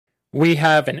We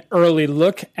have an early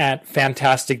look at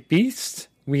Fantastic Beasts.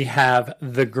 We have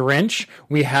The Grinch.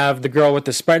 We have The Girl with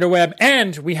the Spiderweb.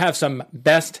 And we have some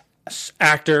Best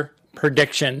Actor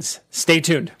predictions. Stay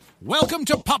tuned. Welcome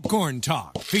to Popcorn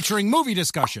Talk, featuring movie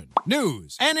discussion,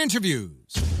 news, and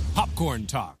interviews. Popcorn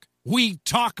Talk. We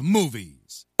talk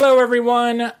movies. Hello,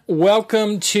 everyone.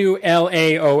 Welcome to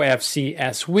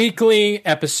LAOFCS Weekly,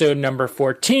 episode number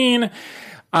 14.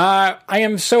 I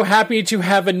am so happy to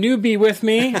have a newbie with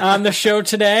me on the show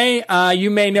today.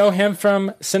 You may know him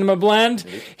from Cinema Blend.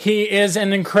 He is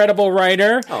an incredible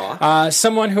writer,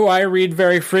 someone who I read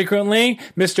very frequently.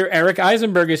 Mr. Eric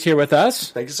Eisenberg is here with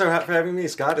us. Thank you so much for having me,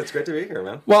 Scott. It's great to be here,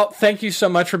 man. Well, thank you so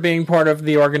much for being part of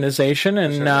the organization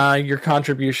and your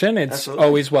contribution. It's Absolutely.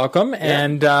 Always welcome,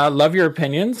 and love your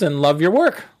opinions and love your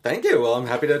work. Thank you. Well, I'm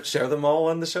happy to share them all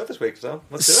on the show this week, so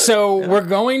let's do it. So we're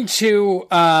going to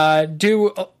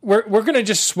we're going to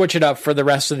just switch it up for the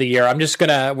rest of the year.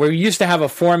 We used to have a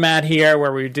format here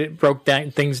where we broke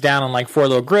things down in like 4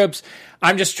 little groups.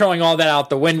 I'm just throwing all that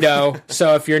out the window.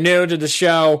 So if you're new to the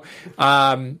show,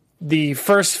 the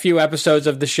first few episodes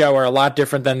of the show are a lot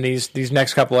different than these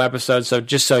next couple episodes. So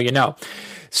just so you know.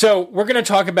 So we're going to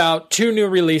talk about 2 new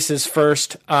releases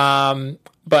first.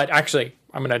 But actually,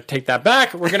 I'm going to take that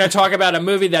back. We're going to talk about a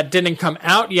movie that didn't come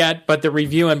out yet, but the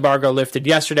review embargo lifted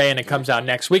yesterday, and it comes out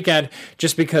next weekend,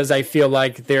 just because I feel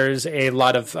like there's a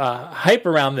lot of hype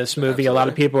around this movie. Absolutely. A lot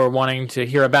of people are wanting to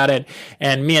hear about it,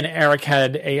 and me and Eric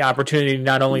had an opportunity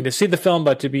not only to see the film,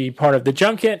 but to be part of the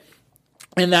junket.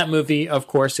 And that movie, of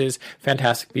course, is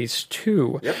Fantastic Beasts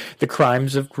 2, The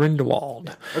Crimes of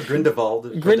Grindelwald. Or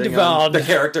Grindelwald. Grindelwald. The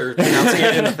character pronouncing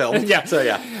it in the film. Yeah. So,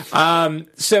 yeah.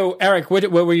 So, Eric, what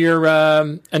were your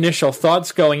initial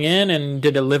thoughts going in, and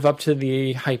did it live up to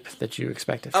the hype that you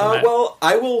expected from it? Well,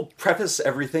 I will preface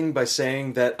everything by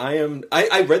saying that I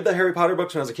read the Harry Potter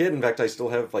books when I was a kid. In fact, I still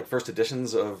have like first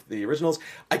editions of the originals.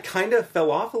 I kind of fell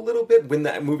off a little bit when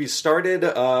that movie started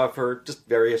for just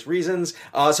various reasons.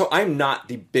 So I'm not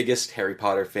the biggest Harry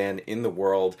Potter fan in the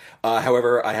world.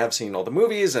 However, I have seen all the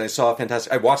movies, and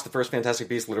I watched the first Fantastic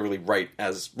Beasts literally right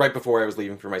before I was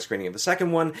leaving for my screening of the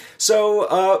second one.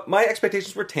 So my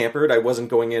expectations were tampered. I wasn't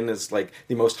going in as like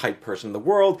the most hyped person in the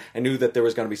world. I knew that there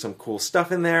was going to be some cool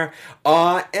stuff in there.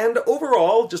 And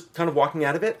overall, just kind of walking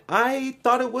out of it, I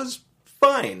thought it was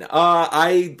fine.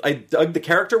 I dug the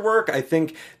character work. I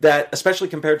think that, especially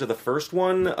compared to the first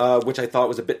one, which I thought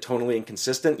was a bit tonally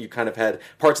inconsistent, you kind of had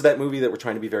parts of that movie that were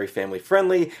trying to be very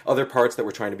family-friendly, other parts that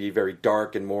were trying to be very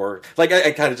dark and more... Like,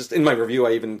 I kind of just, in my review,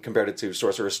 I even compared it to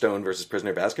Sorcerer's Stone versus Prisoner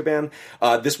of Azkaban.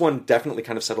 This one definitely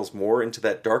kind of settles more into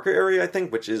that darker area, I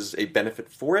think, which is a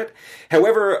benefit for it.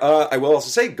 However, I will also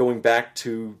say, going back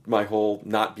to my whole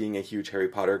not being a huge Harry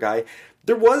Potter guy,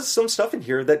 there was some stuff in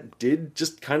here that did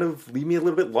just kind of leave me a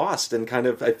little bit lost, and kind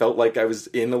of I felt like I was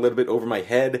in a little bit over my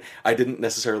head. I didn't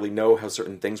necessarily know how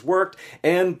certain things worked,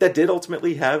 and that did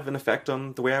ultimately have an effect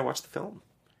on the way I watched the film.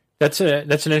 That's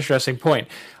an interesting point.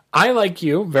 I, like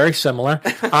you, very similar.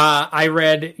 I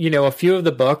read, a few of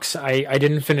the books. I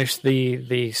didn't finish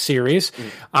the series.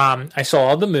 I saw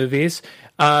all the movies.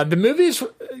 The movies,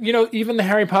 even the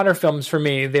Harry Potter films for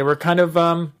me, they were kind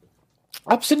of...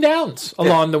 ups and downs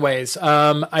along the ways.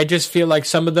 I just feel like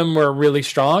some of them were really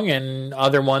strong and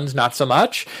other ones not so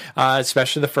much,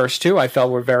 especially the first 2 I felt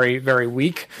were very, very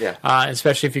weak. Yeah.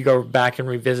 Especially if you go back and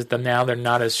revisit them now, they're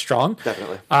not as strong.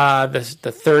 Definitely.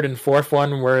 The 3rd and 4th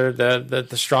one were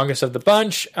the strongest of the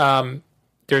bunch.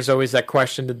 There's always that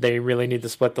question, did they really need to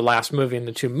split the last movie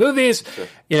into 2 movies?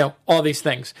 Sure. All these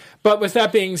things. But with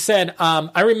that being said,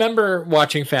 I remember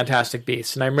watching Fantastic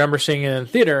Beasts, and I remember seeing it in the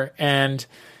theater, and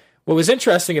what was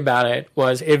interesting about it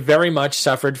was it very much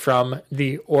suffered from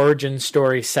the origin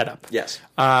story setup. Yes.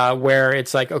 Where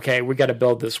it's like, okay, we got to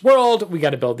build this world, we got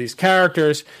to build these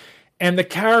characters. And the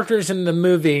characters in the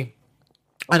movie,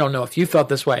 I don't know if you felt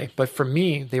this way, but for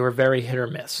me, they were very hit or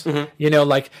miss. Mm-hmm.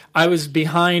 Like I was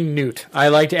behind Newt. I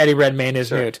liked Eddie Redmayne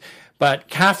as Newt. But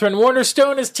Catherine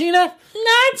Warner-Stone as Tina,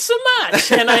 not so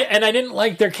much. And I didn't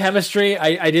like their chemistry.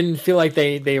 I didn't feel like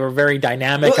they were very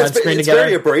dynamic on screen it's together. It's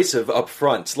very abrasive up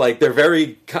front. Like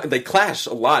they clash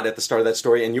a lot at the start of that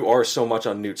story, and you are so much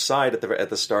on Newt's side at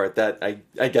the start that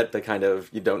I get the kind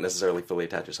of, you don't necessarily fully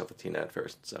attach yourself with Tina at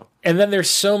first. So. And then there's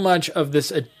so much of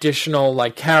this additional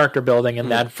like character building in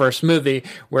that first movie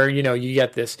where you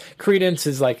get this Credence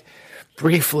is like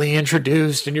briefly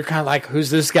introduced, and you're kind of like, who's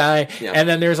this guy? Yeah. And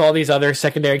then there's all these other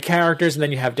secondary characters, and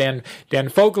then you have Dan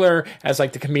Fogler as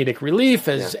like the comedic relief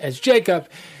as Jacob.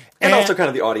 And also kind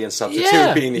of the audience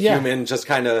substitute, being the human, just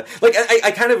kind of... Like,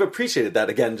 I kind of appreciated that,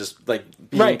 again, just, like,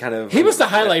 being kind of... He was the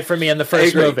highlight for me in the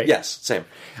first movie. Yes, same.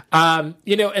 And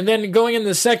then going in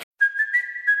the second...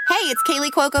 it's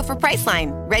Kaylee Cuoco for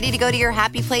Priceline. Ready to go to your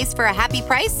happy place for a happy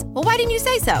price? Well, why didn't you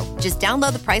say so? Just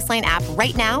download the Priceline app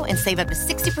right now and save up to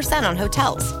 60% on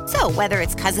hotels. So whether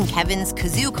it's Cousin Kevin's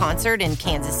Kazoo Concert in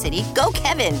Kansas City, go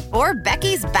Kevin, or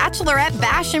Becky's Bachelorette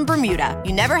Bash in Bermuda,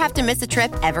 you never have to miss a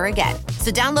trip ever again.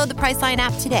 So download the Priceline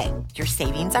app today. Your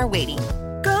savings are waiting.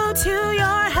 Go to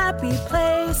your happy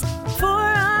place for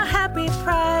a happy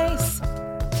price.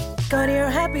 Go to your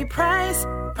happy price,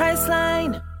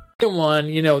 Priceline. One,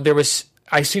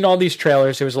 I seen all these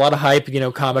trailers. There was a lot of hype,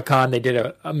 Comic-Con. They did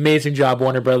an amazing job,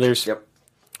 Warner Brothers. Yep.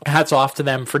 Hats off to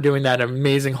them for doing that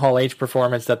amazing Hall H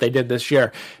performance that they did this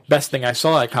year. Best thing I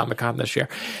saw at Comic-Con this year.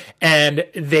 And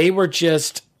they were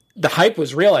the hype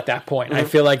was real at that point. I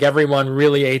feel like everyone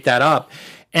really ate that up.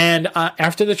 And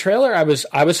after the trailer, I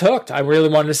was hooked. I really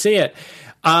wanted to see it.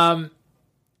 And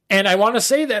I want to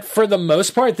say that for the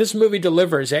most part, this movie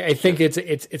delivers. I think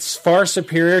it's far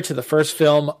superior to the first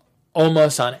film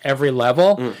almost on every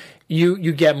level.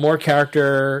 You get more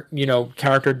character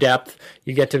depth.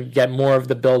 You get more of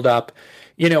the build up.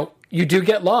 You do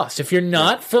get lost if you're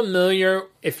not familiar.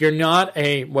 If you're not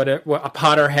a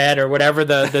Potterhead or whatever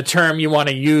the term you want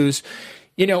to use,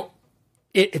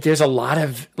 there's a lot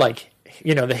of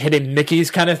the hidden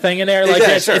Mickeys kind of thing in there.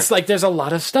 Sure. It's like there's a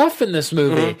lot of stuff in this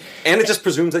movie. And it just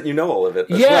presumes that you know all of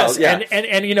it as yes, well.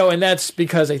 Yeah. And that's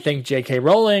because I think J.K.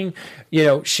 Rowling,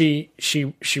 she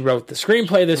wrote the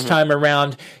screenplay this time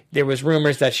around. There was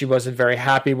rumors that she wasn't very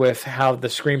happy with how the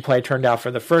screenplay turned out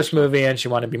for the first movie, and she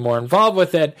wanted to be more involved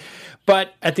with it.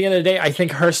 But at the end of the day, I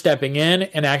think her stepping in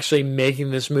and actually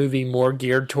making this movie more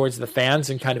geared towards the fans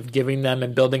and kind of giving them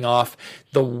and building off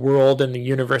the world and the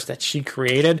universe that she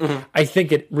created, I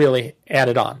think it really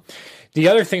added on. The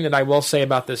other thing that I will say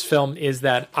about this film is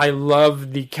that I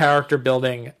love the character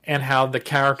building and how the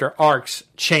character arcs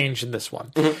change in this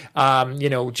one.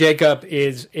 Jacob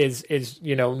is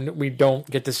we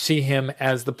don't get to see him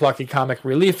as the plucky comic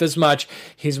relief as much.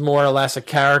 He's more or less a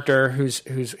character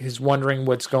who's wondering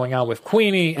what's going on with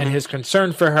Queenie and his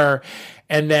concern for her.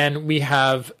 And then we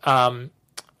have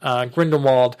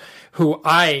Grindelwald, who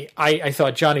I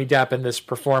thought Johnny Depp in this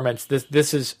performance.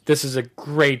 This is a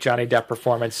great Johnny Depp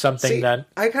performance. That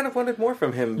I kind of wanted more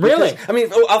from him. Really?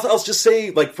 I'll just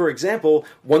say, for example,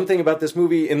 one thing about this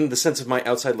movie, in the sense of my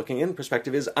outside looking in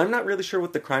perspective, is I'm not really sure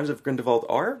what the crimes of Grindelwald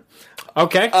are.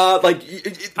 Okay.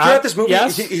 Throughout this movie,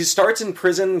 yes. he starts in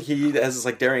prison. He has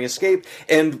this daring escape,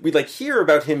 and we hear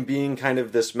about him being kind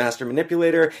of this master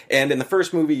manipulator. And in the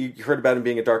first movie, you heard about him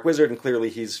being a dark wizard, and clearly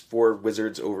he's for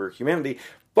wizards over humanity.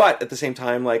 But at the same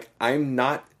time, I'm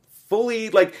not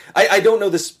fully, I don't know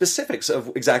the specifics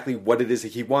of exactly what it is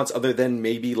that he wants, other than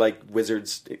maybe,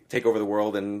 wizards take over the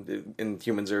world and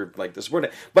humans are, the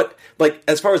subordinate. But,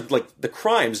 as far as, the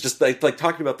crimes, just,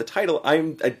 talking about the title, I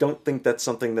don't think that's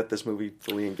something that this movie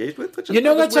fully engaged with. Which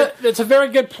that's a very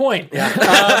good point.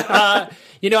 Yeah.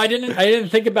 I didn't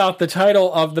think about the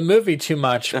title of the movie too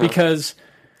much, because...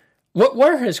 What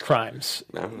were his crimes?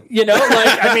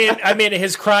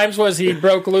 His crimes was he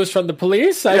broke loose from the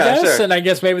police, I guess, sure. And I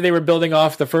guess maybe they were building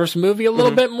off the first movie a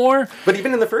little bit more. But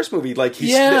even in the first movie,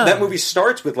 that movie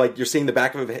starts with you're seeing the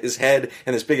back of his head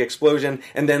and this big explosion,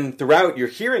 and then throughout you're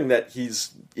hearing that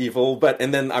he's evil,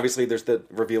 and then obviously there's the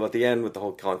reveal at the end with the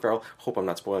whole Colin Farrell. Hope I'm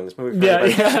not spoiling this movie for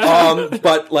anybody.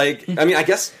 I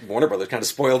guess Warner Brothers kind of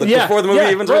spoiled it before the movie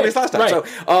even was released last time. Right. So,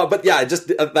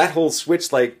 that whole switch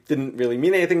didn't really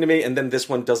mean anything to me. And then this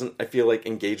one doesn't, I feel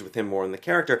engage with him more in the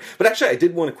character. But actually, I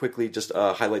did want to quickly just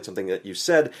highlight something that you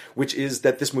said, which is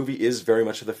that this movie is very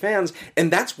much for the fans.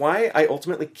 And that's why I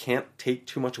ultimately can't take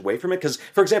too much away from it. Because,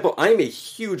 for example, I'm a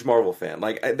huge Marvel fan.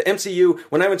 The MCU,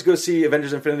 when I went to go see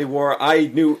Avengers Infinity War, I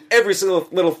knew every single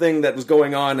little thing that was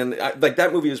going on. And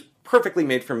that movie is perfectly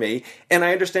made for me, and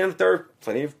I understand that there are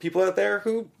plenty of people out there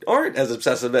who aren't as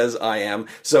obsessive as I am,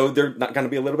 so they're not going to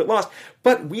be a little bit lost.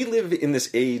 But we live in this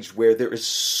age where there is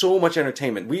so much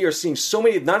entertainment. We are seeing so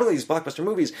many, not only these blockbuster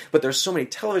movies, but there's so many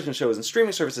television shows and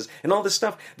streaming services and all this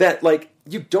stuff that,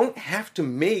 you don't have to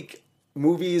make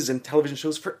movies and television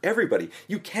shows for everybody.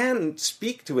 You can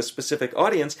speak to a specific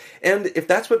audience, and if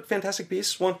that's what Fantastic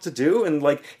Beasts wants to do, and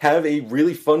have a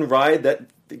really fun ride that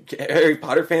Harry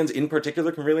Potter fans in particular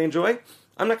can really enjoy,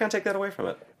 I'm not going to take that away from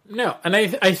it. No, and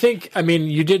I think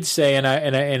you did say, and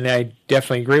I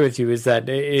definitely agree with you, is that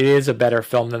it is a better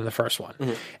film than the first one.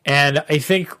 Mm-hmm. And I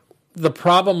think the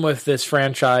problem with this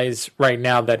franchise right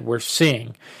now that we're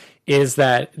seeing is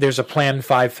that there's a planned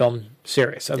 5-film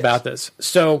series about this.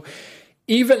 So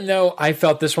even though I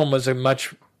felt this one was a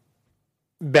much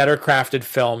better crafted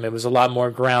film, it was a lot more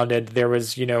grounded. There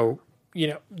was,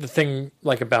 the thing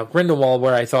like about Grindelwald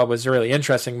where I thought was really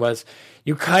interesting was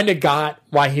you kind of got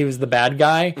why he was the bad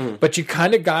guy, but you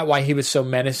kind of got why he was so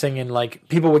menacing and like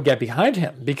people would get behind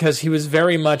him because he was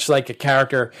very much like a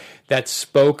character that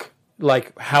spoke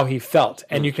like how he felt.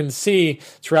 And you can see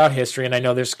throughout history, and I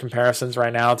know there's comparisons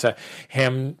right now to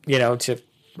him, to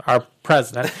our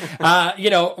president,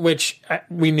 which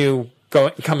we knew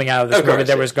coming out of this movie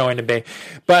there was going to be.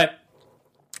 But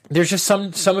there's just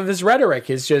some of his rhetoric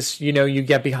is just, you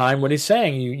get behind what he's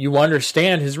saying. You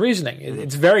understand his reasoning.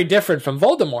 It's very different from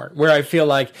Voldemort, where I feel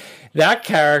like that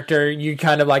character, you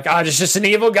kind of like, it's just an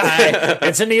evil guy.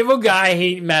 It's an evil guy.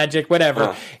 He magic,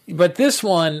 whatever. But this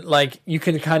one, like, you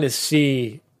can kind of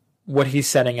see what he's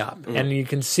setting up, and you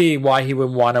can see why he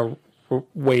would want to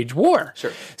wage war.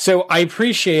 Sure. So I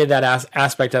appreciated that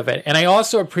aspect of it, and I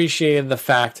also appreciated the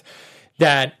fact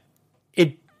that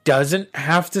it doesn't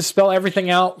have to spell everything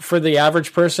out for the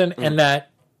average person, and that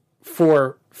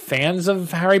for fans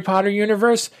of Harry Potter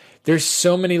universe, there's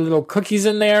so many little cookies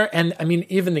in there. And I mean,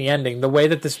 even the ending, the way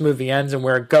that this movie ends and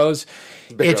where it goes,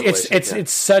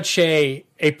 it's such a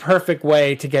perfect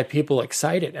way to get people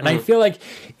excited. And I feel like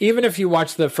even if you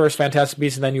watch the first Fantastic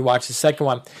Beasts and then you watch the second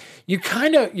one, you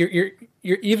kind of you're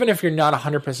even if you're not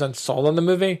 100% sold on the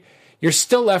movie, you're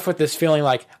still left with this feeling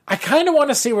like, I kind of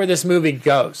want to see where this movie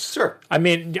goes. Sure. I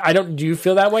mean, do you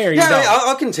feel that way? Or you don't?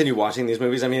 I'll continue watching these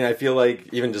movies. I mean, I feel like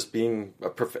even just being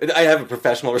I have a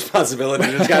professional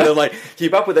responsibility to kind of like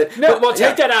keep up with it. No, well,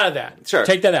 take that out of that. Sure.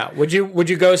 Take that out. Would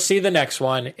you go see the next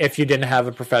one if you didn't have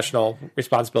a professional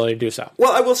responsibility to do so?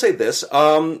 Well, I will say this.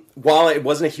 While I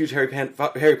wasn't a huge Harry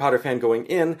Potter fan going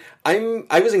in,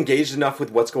 I was engaged enough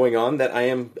with what's going on that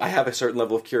I have a certain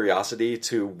level of curiosity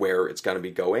to where it's going to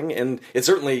be going. And it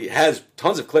certainly has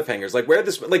tons of cliffhangers.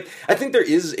 I think there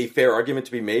is a fair argument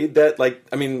to be made that,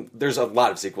 there's a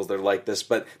lot of sequels that are like this,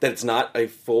 but that it's not a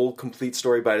full, complete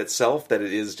story by itself, that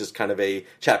it is just kind of a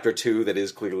chapter 2 that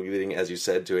is clearly leading, as you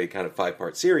said, to a kind of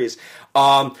 5-part series.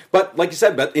 But like you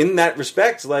said, but in that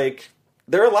respect,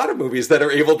 there are a lot of movies that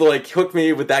are able to hook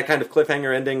me with that kind of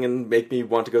cliffhanger ending and make me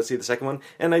want to go see the second one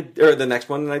or the next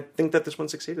one, and I think that this one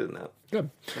succeeded in that. Good.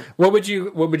 What would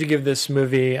you give this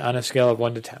movie on a scale of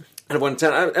 1 to 10? Out of 1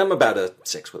 to 10, I'm about a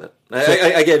 6 with it.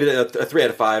 I gave it a 3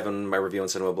 out of 5 on my review on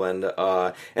Cinema Blend,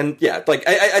 and yeah,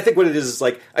 I think what it is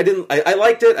I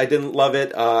liked it. I didn't love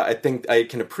it. I think I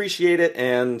can appreciate it,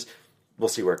 and we'll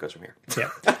see where it goes from here.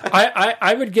 Yeah,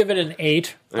 I would give it an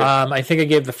 8. I think I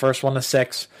gave the first one a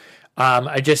 6.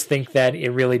 I just think that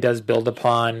it really does build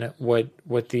upon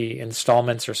what the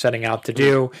installments are setting out to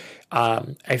do.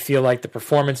 I feel like the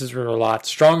performances were a lot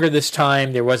stronger this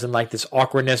time. There wasn't this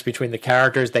awkwardness between the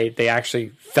characters. They actually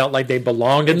felt like they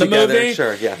belonged in the movie.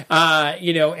 Sure, yeah.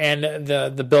 And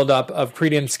the build up of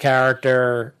Credence'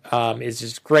 character is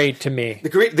just great to me.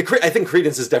 I think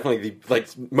Credence is definitely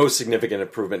the most significant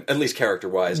improvement, at least character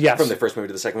wise, from the first movie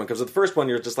to the second one. Because with the first one,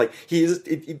 you're just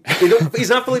he's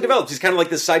not fully developed. He's kind of like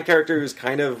this side character who's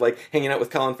kind of hanging out with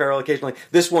Colin Farrell occasionally.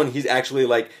 This one, he's actually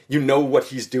what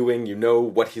he's doing,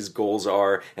 what his goals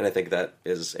are, and I think that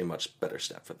is a much better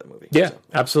step for the movie. Yeah,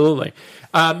 absolutely.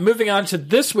 Moving on to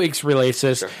this week's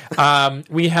releases, sure.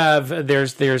 We have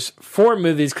there's 4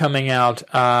 movies coming out.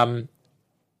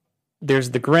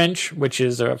 There's The Grinch, which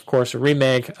is, of course, a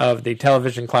remake of the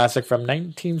television classic from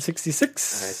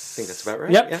 1966. I think that's about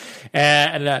right. Yep. Yeah.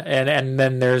 And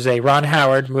then there's a Ron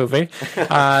Howard movie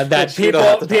that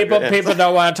people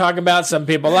don't want to talk about. Some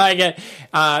people like it.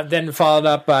 Then followed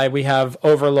up by we have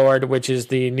Overlord, which is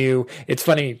the new. It's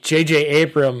funny, J.J.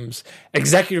 Abrams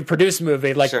executive produced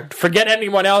movie. Sure. Forget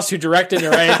anyone else who directed it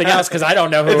or anything else because I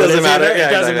don't know who it is. Matter. It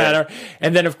doesn't matter.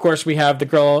 And then, of course, we have The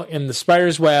Girl in the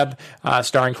Spider's Web,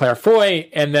 starring Claire Foy.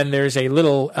 And then there's a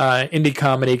little indie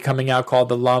comedy coming out called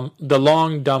The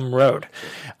Long Dumb Road.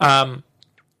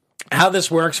 How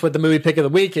this works with the movie pick of the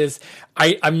week is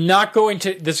I'm not going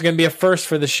to, this is going to be a first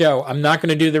for the show. I'm not going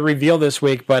to do the reveal this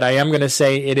week, but I am going to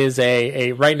say it is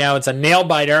right now it's a nail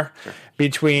biter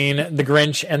between The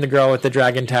Grinch and The Girl with the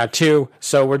Dragon Tattoo.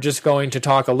 So we're just going to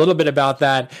talk a little bit about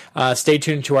that. Stay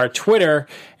tuned to our Twitter,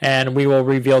 and we will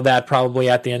reveal that probably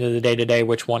at the end of the day today,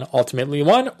 which one ultimately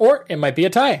won, or it might be a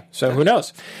tie. So who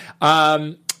knows?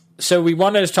 So we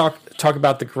wanted to talk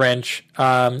about The Grinch.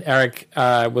 Eric,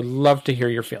 would love to hear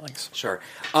your feelings. Sure.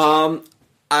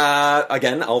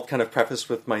 Again, I'll kind of preface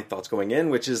with my thoughts going in,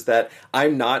 which is that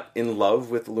I'm not in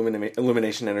love with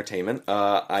Illumination Entertainment.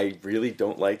 I really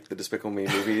don't like the Despicable Me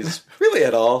movies, really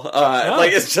at all.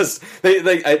 Like it's just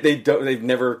they've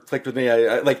never clicked with me.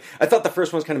 I thought the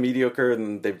first one was kind of mediocre,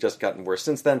 and they've just gotten worse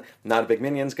since then. Not a big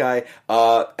Minions guy.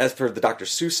 As for the Dr.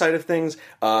 Seuss side of things,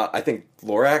 I think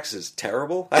Lorax is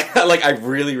terrible. I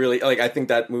really I think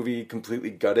that movie completely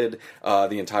gutted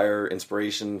the entire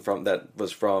inspiration from Dr.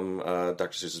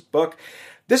 Seuss's book.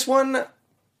 This one,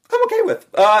 I'm okay with.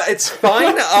 It's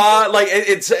fine.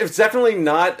 It's definitely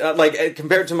not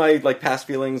compared to my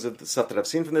compared of the stuff that I've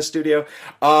seen from this studio.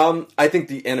 I think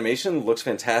the animation looks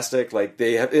fantastic.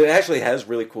 It actually has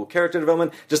really cool character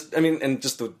development. Just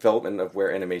the development of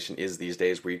where animation is these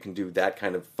days, where you can do that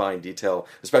kind of fine detail,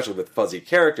 especially with fuzzy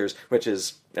characters, which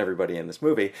is everybody in this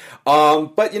movie.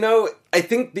 But I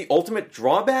think the ultimate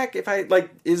drawback,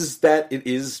 is that it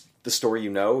is the story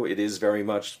it is very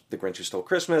much The Grinch Who Stole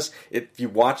Christmas. If you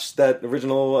watch that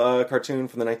original cartoon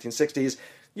from the 1960s,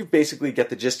 you basically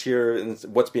get the gist here, and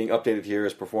what's being updated here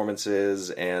is performances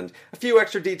and a few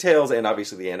extra details, and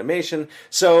obviously the animation.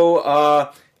 So,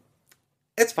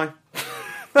 it's fine.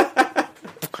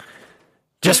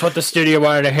 Just what the studio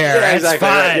wanted to hear. Yeah, it's exactly.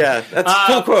 fine. Yeah, that's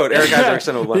full quote. Eric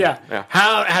Isaacson of London. Yeah.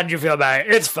 How did you feel about it?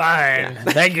 It's fine. Yeah.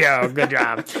 Thank you. Good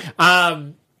job.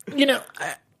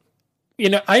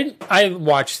 I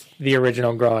watched the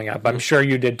original growing up. I'm sure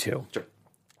you did too. Sure.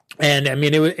 And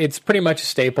it's pretty much a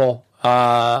staple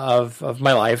of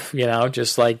my life.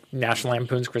 Just like National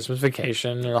Lampoon's Christmas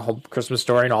Vacation and the whole Christmas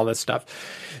Story and all this stuff.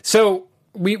 So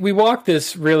we walk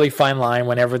this really fine line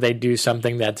whenever they do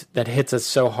something that hits us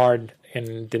so hard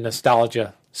in the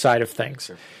nostalgia side of things.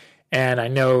 Sure. And I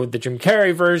know the Jim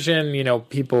Carrey version,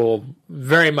 people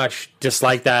very much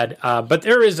dislike that. But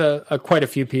there is quite a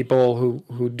few people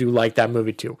who do like that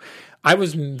movie too. I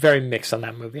was very mixed on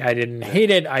that movie. I didn't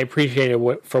hate it. I appreciated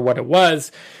it for what it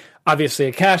was. Obviously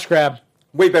a cash grab.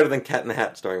 Way better than Cat in the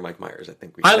Hat starring Mike Myers, I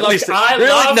think. I love Cat in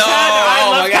the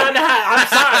Hat. I'm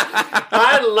sorry.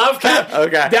 I love Cat.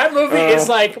 Okay. That movie is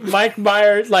like Mike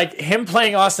Myers, like him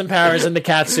playing Austin Powers in the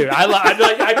cat suit.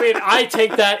 I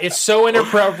take that. It's so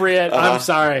inappropriate. I'm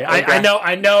sorry. Okay.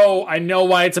 I know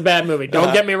why it's a bad movie.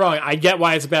 Don't get me wrong. I get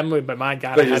why it's a bad movie, but my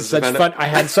God, I had such fun. I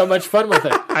had so much fun with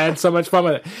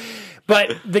it.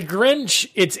 But The Grinch,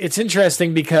 it's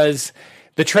interesting because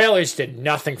the trailers did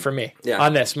nothing for me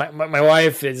on this. My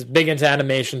wife is big into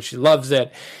animation. She loves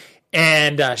it.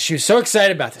 And she was so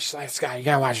excited about this. She's like, Scott, you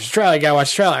got to watch this trailer.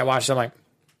 I watched it. I'm like,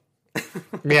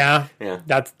 yeah.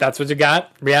 That's what you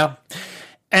got? Yeah.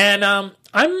 And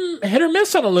I'm hit or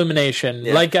miss on Illumination.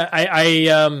 Yeah.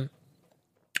 I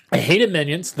hated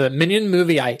Minions. The Minion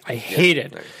movie I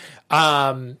hated.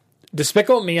 Right.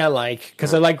 Despicable Me I like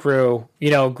because I like Gru.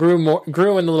 Gru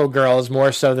and the little girls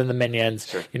more so than the Minions.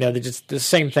 Sure. They're just the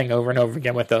same thing over and over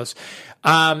again with those.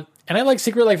 And I like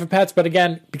Secret Life of Pets, but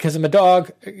again, because I'm a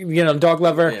dog, dog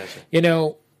lover,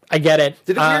 sure. I get it.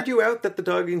 Did it weird you out that the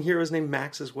dog in here is named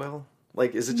Max as well?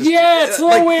 Is it just... Yeah, it's a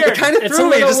little weird. It kind of threw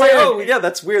me. Just weird.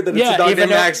 That's weird that it's a dog named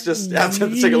Max just after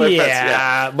the Secret Life of Pets.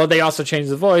 Yeah, well, they also changed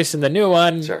the voice in the new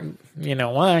one. Sure. You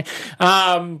know why.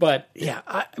 But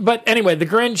anyway, The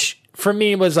Grinch, for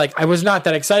me, was I was not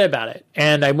that excited about it.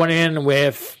 And I went in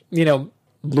with,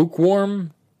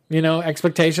 lukewarm,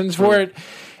 expectations for it.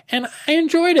 And I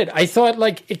enjoyed it. I thought,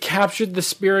 it captured the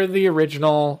spirit of the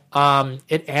original.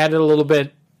 It added a little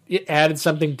bit. It added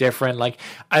something different.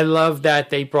 I love that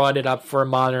they brought it up for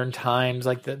modern times.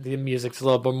 The music's a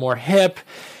little bit more hip.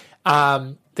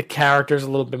 The character's a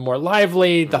little bit more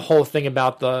lively. The whole thing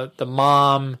about the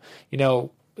mom,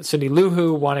 Cindy Lou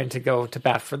Who wanting to go to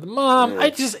bat for the mom.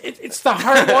 It's the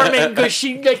heartwarming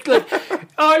gushy,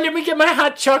 let me get my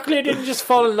hot chocolate and just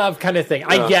fall in love kind of thing.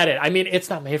 I get it. It's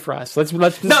not made for us. That's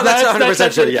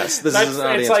 100% true. Yes, this is an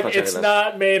audience. It's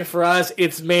not made for us.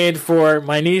 It's made for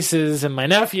my nieces and my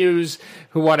nephews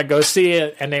who want to go see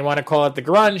it, and they want to call it the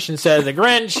Grunch instead of the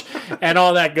Grinch and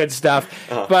all that good stuff.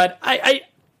 But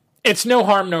it's no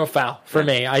harm, no foul for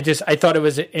me. I thought it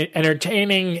was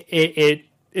entertaining.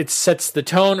 It sets the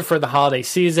tone for the holiday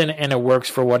season, and it works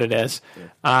for what it is.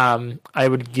 I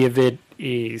would give it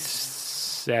a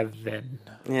 7.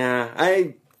 Yeah,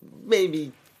 I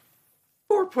maybe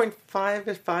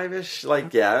 4.5-ish, 5-ish.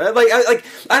 Like, yeah. Like,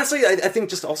 honestly, I think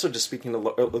just speaking to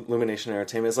Illumination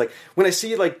Entertainment is like, when I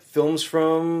see, like, films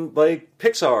from, like,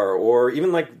 Pixar or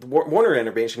even, like, Warner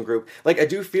Animation Group, like, I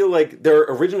do feel like there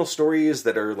are original stories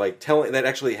that are, like, that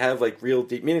actually have, like, real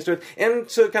deep meanings to it. And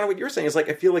so kind of what you're saying is, like,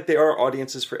 I feel like they are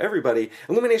audiences for everybody.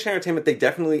 Illumination Entertainment, they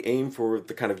definitely aim for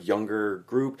the kind of younger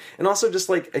group. And also just,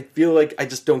 like, I feel like I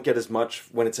just don't get as much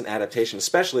when it's an adaptation,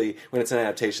 especially when it's an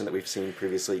adaptation that we've seen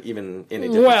previously, even in a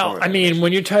different Well, form. I mean,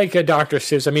 when you take a Dr.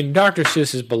 Seuss, I mean, Dr.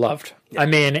 Seuss is beloved. Yeah. I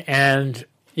mean, and,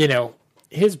 you know,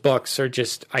 his books are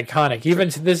just iconic, even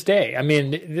to this day. I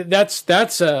mean, that's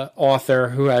a author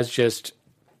who has just,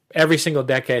 every single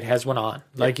decade has one on.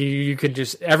 Yeah. Like, you could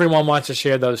just, everyone wants to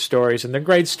share those stories, and they're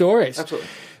great stories. Absolutely.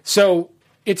 So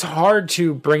it's hard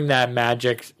to bring that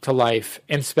magic to life,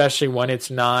 and especially when it's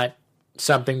not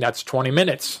something that's 20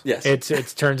 minutes. Yes.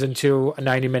 It turns into a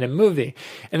 90-minute movie.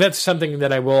 And that's something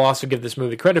that I will also give this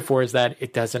movie credit for, is that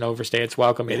it doesn't overstay its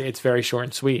welcome. Yeah. It's very short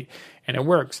and sweet, and it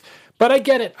works. But I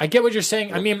get it. I get what you're saying.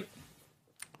 Yeah. I mean,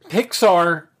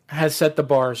 Pixar has set the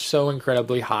bar so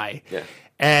incredibly high. Yeah.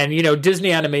 And, you know,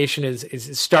 Disney animation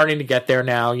is starting to get there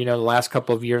now. You know, the last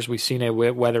couple of years we've seen it,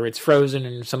 whether it's Frozen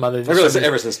and some other...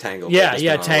 Ever since Tangled.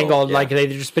 Yeah, Tangled. Like,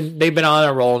 they've been on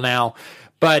a roll now.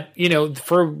 But, you know,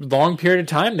 for a long period of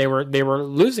time, they were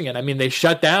losing it. I mean, they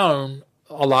shut down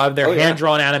a lot of their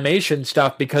hand-drawn animation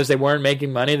stuff because they weren't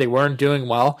making money. They weren't doing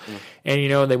well. And, you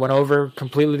know, they went over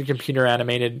completely to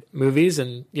computer-animated movies.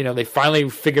 And, you know, they finally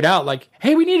figured out, like,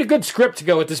 hey, we need a good script to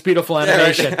go with this beautiful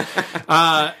animation,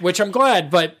 which I'm glad.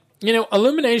 But, you know,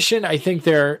 Illumination, I think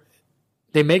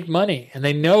they make money. And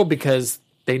they know, because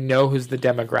they know who's the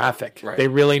demographic. Right. They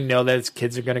really know that its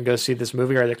kids are going to go see this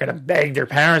movie, or they're going to beg their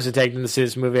parents to take them to see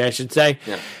this movie, I should say.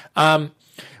 Yeah.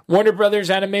 Warner Brothers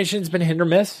animation's been hit or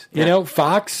miss. You know,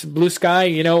 Fox, Blue Sky,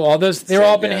 you know, all those, they're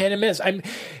all been hit and miss.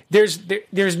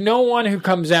 There's no one who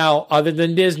comes out other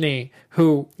than Disney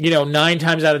who, you know, 9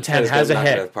 times out of 10 has a hit.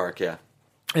 Out of the park, yeah.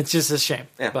 It's just a shame.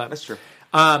 Yeah, but, that's true.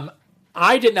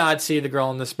 I did not see The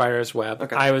Girl in the Spider's Web.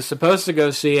 Okay. I was supposed to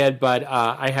go see it, but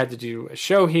I had to do a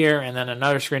show here and then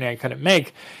another screening I couldn't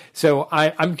make. So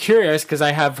I'm curious, because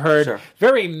I have heard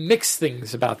very mixed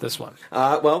things about this one.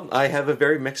 Well, I have a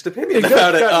very mixed opinion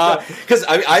about it. Because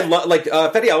I love, like,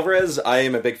 Fede Alvarez, I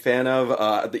am a big fan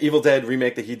of. The Evil Dead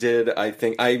remake that he did, I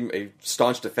think I'm a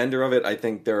staunch defender of it. I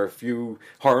think there are a few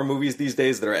horror movies these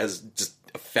days that are as just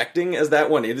affecting as that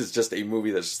one. It is just a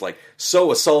movie that's just, like,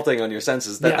 so assaulting on your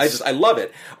senses that I love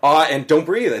it. And Don't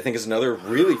Breathe, I think, is another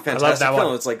really fantastic film.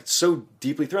 One. It's, like, so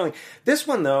deeply thrilling. This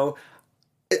one, though,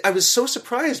 I was so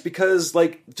surprised because,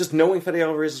 like, just knowing Fede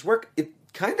Alvarez's work, it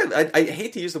kind of, I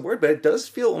hate to use the word, but it does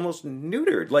feel almost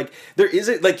neutered. Like, there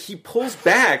isn't, like, he pulls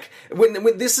back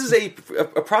when this is a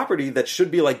property that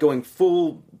should be, like, going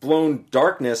full blown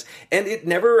darkness, and it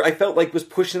never, I felt like, was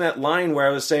pushing that line where I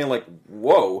was saying, like,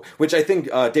 whoa, which I think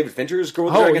David Fincher's Girl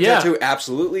with the Dragon Tattoo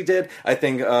absolutely did. I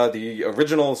think the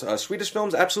original Swedish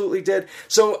films absolutely did.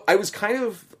 So I was kind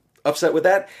of upset with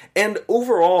that. And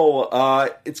overall,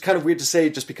 it's kind of weird to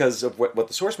say just because of what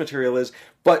the source material is,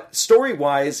 but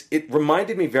story-wise, it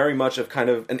reminded me very much of kind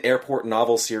of an airport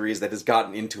novel series that has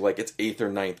gotten into, like, its 8th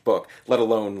or 9th book, let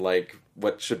alone, like,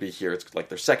 what should be here. It's like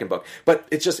their 2nd book. But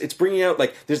it's bringing out,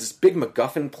 like, there's this big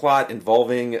MacGuffin plot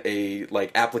involving a,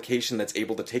 like, application that's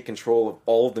able to take control of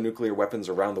all of the nuclear weapons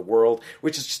around the world,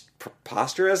 which is just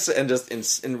preposterous and just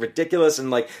and ridiculous. And,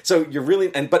 like, so you're really,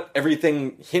 but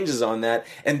everything hinges on that.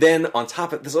 And then on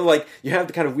top of this, so, like, you have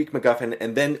the kind of weak MacGuffin,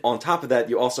 and then on top of that,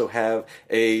 you also have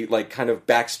a, like, kind of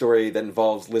backstory that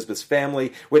involves Lisbeth's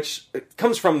family, which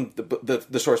comes from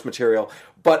the source material,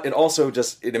 but it also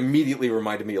just, it immediately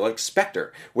reminded me, like,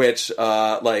 Spectre, which,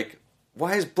 like,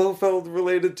 why is Blofeld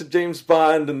related to James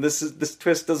Bond, and this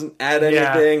twist doesn't add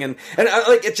anything, and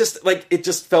it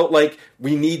just felt like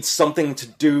we need something to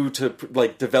do to,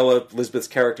 like, develop Lisbeth's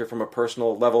character from a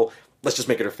personal level. Let's just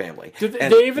make it her family. Did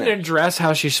they even address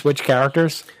how she switched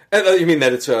characters? You mean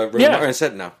that it's I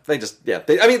said no. They just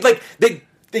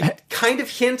They kind of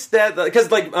hint that, because,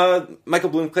 like, Michael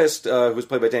Blomkvist, who was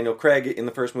played by Daniel Craig in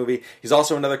the first movie, he's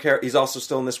also another character. He's also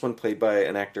still in this one, played by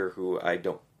an actor who I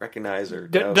don't recognize or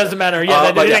doesn't matter.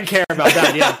 Yeah, they didn't care about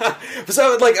that. Yeah.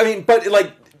 So, like, I mean, but,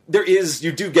 like,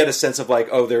 you do get a sense of, like,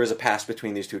 oh, there is a past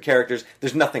between these two characters.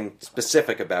 There's nothing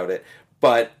specific about it.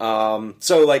 But,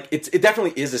 so, like, it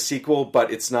definitely is a sequel,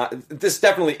 but it's not, this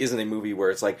definitely isn't a movie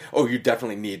where it's like, oh, you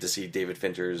definitely need to see David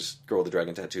Fincher's Girl with the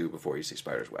Dragon Tattoo before you see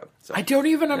Spider's Web. So, I don't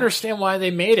even understand why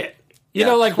they made it. You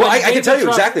know, like, well, when I can tell you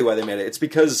Trump- exactly why they made it. It's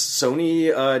because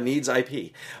Sony needs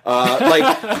IP.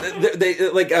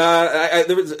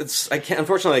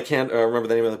 Unfortunately, I can't remember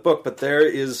the name of the book, but there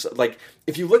is like,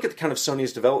 if you look at kind of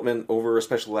Sony's development over,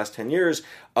 especially the last 10 years,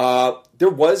 there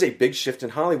was a big shift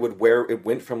in Hollywood where it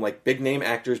went from like big name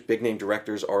actors, big name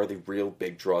directors are the real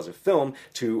big draws of film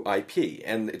to IP,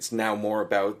 and it's now more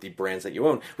about the brands that you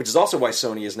own, which is also why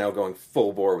Sony is now going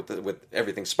full bore with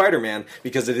everything Spider-Man,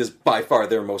 because it is by far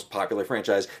their most popular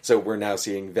franchise. So we're now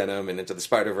seeing Venom and Into the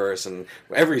Spider-Verse and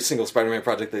every single Spider-Man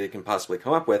project that they can possibly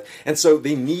come up with, and so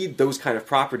they need those kind of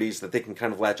properties that they can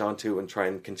kind of latch onto and try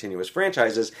and continue as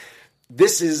franchises.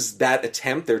 This is that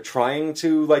attempt. They're trying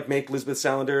to like make Elizabeth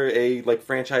Salander a like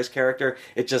franchise character.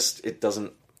 It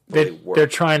doesn't really work. They're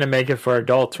trying to make it for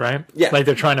adults, right? Yeah. Like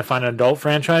they're trying to find an adult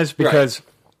franchise because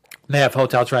they have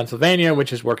Hotel Transylvania,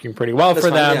 which is working pretty well for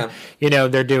them. Yeah. You know,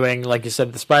 they're doing, like you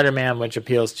said, the Spider-Man, which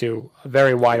appeals to a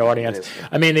very wide audience. It is.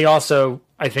 I mean, they also,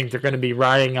 I think they're going to be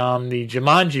riding on the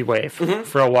Jumanji wave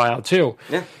for a while too.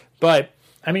 Yeah. But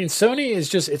I mean, Sony is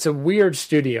just, it's a weird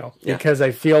studio Yeah. because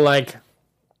I feel like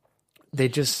they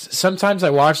just, sometimes I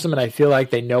watch them and I feel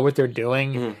like they know what they're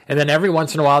doing. And then every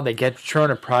once in a while they get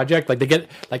thrown a project, like they get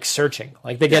like Searching,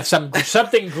 like they get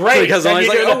something great. Because and always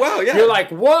like, you're oh wow, yeah. You're like,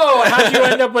 whoa, how'd you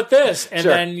end up with this? And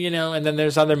Sure. then, you know, and then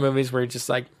there's other movies where you're just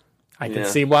like, I can Yeah.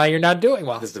 see why you're not doing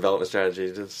well. His development strategy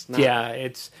is just not Yeah,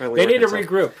 it's, really they need to working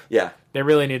regroup. Yeah. They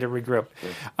really need to regroup.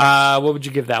 What would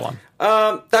you give that one?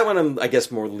 That one I'm, I guess,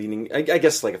 more leaning. I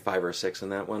guess like a 5 or a 6 in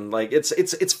that one. Like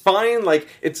it's fine. Like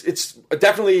it's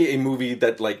definitely a movie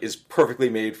that like is perfectly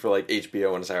made for like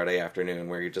HBO on a Saturday afternoon,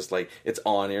 where you're just like it's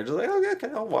on, and you're just like, oh, okay,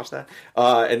 I'll watch that,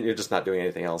 and you're just not doing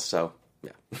anything else. So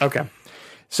yeah. Okay.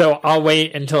 So I'll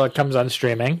wait until it comes on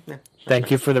streaming.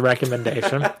 Thank you for the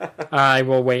recommendation. I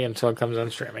will wait until it comes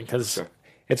on streaming because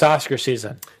it's Oscar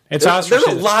season. It's Oscar there's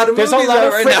season. a lot of There's movies a lot of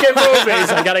out right now. freaking movies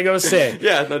I gotta go see.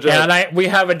 Yeah, no joke. And we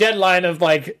have a deadline of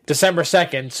like December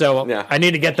 2nd, so Yeah. I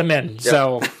need to get them in.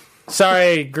 So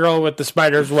sorry, girl with the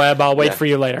spider's web. I'll wait Yeah. for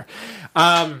you later.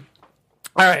 All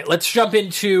right, let's jump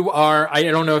into our. I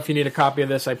don't know if you need a copy of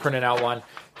this. I printed out one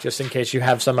just in case you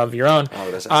have some of your own.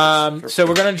 Oh, that's So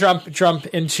we're going to jump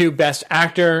into Best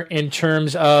Actor in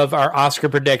terms of our Oscar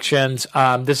predictions.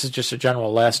 This is just a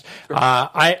general list.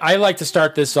 I like to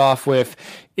start this off with,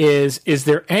 is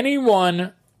there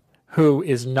anyone who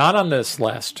is not on this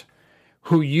list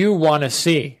who you want to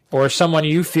see, or someone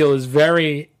you feel is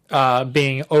very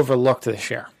being overlooked this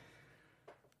year?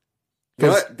 You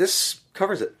know what? This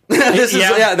covers it.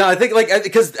 I think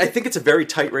because I think it's a very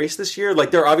tight race this year.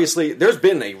 Like there's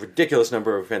been a ridiculous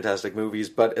number of fantastic movies,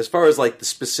 but as far as like the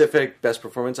specific best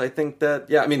performance, I think that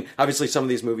I mean, obviously some of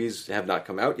these movies have not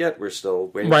come out yet. We're still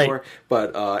waiting for,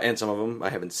 but and some of them I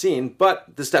haven't seen. But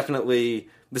this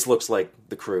looks like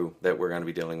the crew that we're going to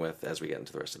be dealing with as we get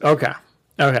into the rest of it.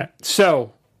 Okay.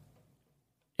 So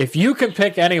if you can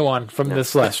pick anyone from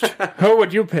this list, who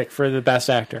would you pick for the Best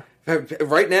Actor?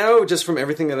 Right now, just from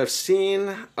everything that I've seen,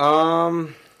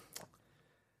 I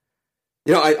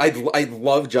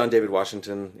love John David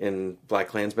Washington in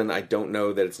BlacKkKlansman. I don't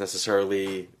know that it's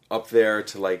necessarily up there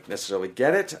to like necessarily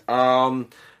get it.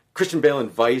 Christian Bale in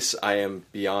Vice, I am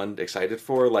beyond excited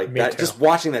for. Like Me that, too. just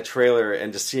watching that trailer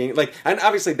and just seeing and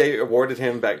obviously they awarded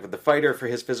him back with The Fighter for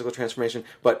his physical transformation,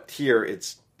 but here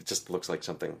it just looks like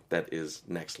something that is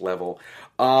next level.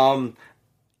 And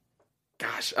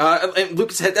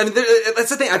Lucas Hedges. I mean, that's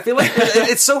the thing. I feel like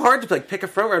it's so hard to like pick a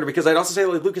front runner because I'd also say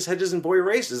like Lucas Hedges in Boy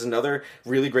Erased is another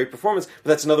really great performance. But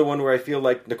that's another one where I feel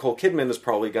like Nicole Kidman is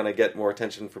probably going to get more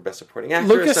attention for Best Supporting Actress.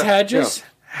 Lucas Hedges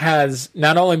has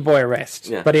not only Boy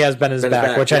Erased, but he has Ben is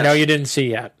Back, which I know you didn't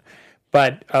see yet.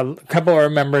 But a couple of our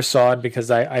members saw it because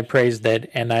I praised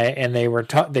it, and they were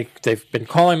they've been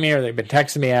calling me or they've been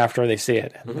texting me after they see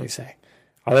it, and they say,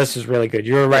 "Oh, this is really good.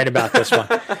 You were right about this one."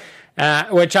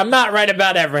 Which I'm not right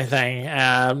about everything.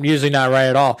 I'm usually not right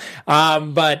at all.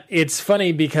 But it's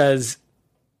funny because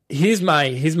he's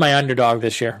my underdog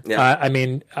this year. Yeah. I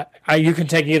mean, you can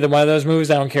take either one of those movies.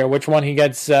 I don't care which one he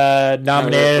gets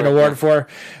nominated an award for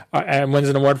and wins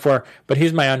an award for, but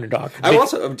he's my underdog. I will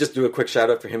also just do a quick shout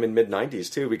out for him in mid-90s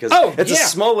too, because it's a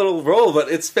small little role, but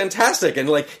it's fantastic. And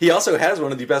like he also has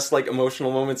one of the best like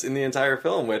emotional moments in the entire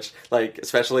film, which like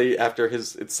especially after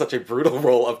it's such a brutal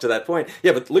role up to that point.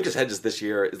 Yeah, but Lucas Hedges this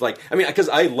year is like, I mean, because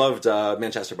I loved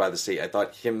Manchester by the Sea. I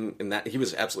thought him in that, he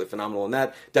was absolutely phenomenal in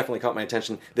that. Definitely caught my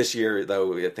attention. This year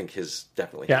though, I think his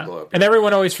definitely blow up. And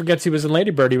everyone always forgets he was in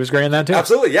Lady Bird. He was great in that too.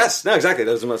 Absolutely, yes. No, exactly.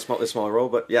 That was a smaller role,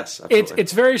 but yes, absolutely.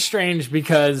 It's very strange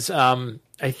because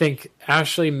I think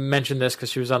Ashley mentioned this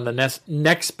because she was on the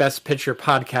Next Best Picture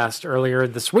podcast earlier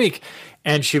this week,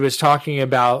 and she was talking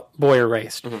about Boy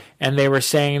Erased. And they were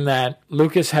saying that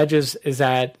Lucas Hedges is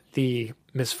at the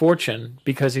misfortune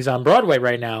because he's on Broadway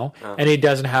right now, and he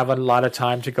doesn't have a lot of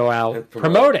time to go out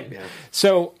promoting. Yeah.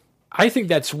 So I think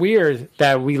that's weird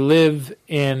that we live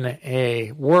in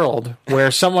a world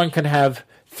where someone can have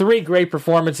 3 great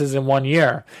performances in 1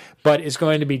 year, but is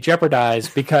going to be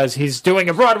jeopardized because he's doing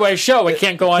a Broadway show. It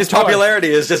can't go on His tour. popularity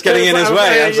is just getting in his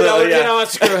way. Absolutely, you know,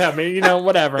 screw him.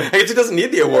 Whatever. I guess he doesn't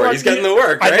need the award. He's getting the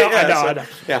work, right? I know.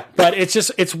 Yeah. But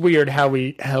it's weird how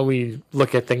we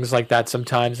look at things like that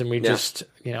sometimes, and we just,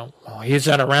 he's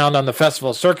not around on the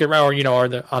festival circuit, or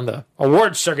on the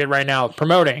awards circuit right now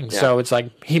promoting. Yeah. So it's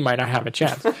like he might not have a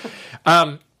chance.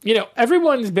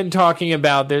 Everyone's been talking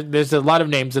about, there's a lot of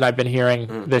names that I've been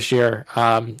hearing this year,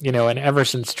 and ever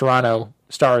since Toronto,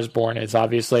 Star is Born is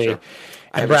obviously, Sure.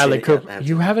 and Bradley Cooper.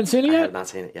 You haven't seen it yet? I have not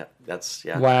seen it yet.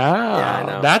 Wow. Yeah, I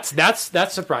know.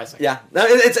 That's surprising. Yeah. No,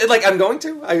 it's like, I'm going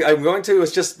to. I'm going to.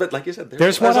 It's just, but like you said,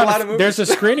 there's a lot of movies. There's a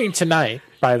screening tonight,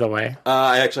 by the way.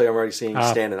 I'm already seeing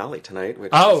Stan and Ollie tonight.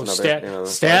 Which is another,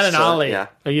 Stan and Ollie. Yeah.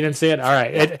 Oh, you didn't see it? All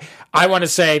right. Yeah. I want to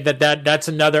say that's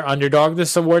another underdog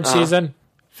this award season.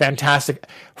 Fantastic.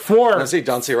 I see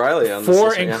John C. Reilly on this.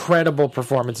 4 incredible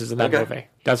performances in that movie.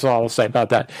 That's all I'll say about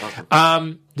that.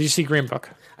 Awesome. Did you see Green Book?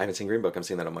 I haven't seen Green Book. I'm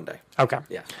seeing that on Monday. Okay.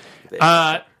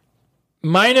 Yeah.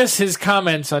 Minus his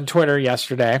comments on Twitter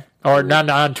yesterday, or not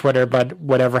on Twitter, but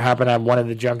whatever happened on one of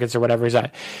the junkets or whatever he's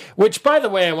at. Which, by the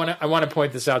way, I want to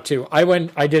point this out too. I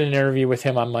did an interview with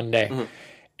him on Monday,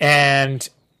 and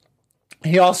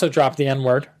he also dropped the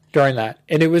N-word during that.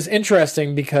 And it was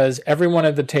interesting because everyone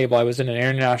at the table, I was in an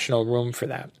international room for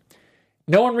that.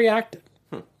 No one reacted.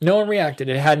 No one reacted.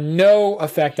 It had no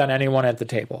effect on anyone at the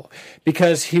table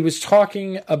because he was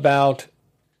talking about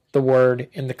the word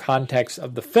in the context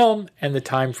of the film and the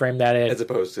time frame that it... As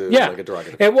opposed to like a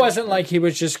derogatory. It wasn't like he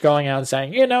was just going out and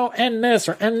saying, end this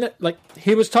or end that. Like,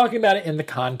 he was talking about it in the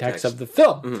context of the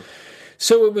film.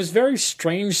 So it was very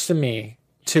strange to me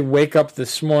to wake up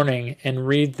this morning and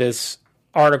read this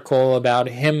article about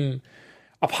him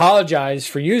apologize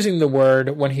for using the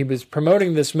word when he was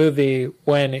promoting this movie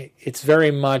when it's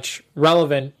very much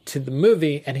relevant to the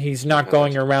movie and he's not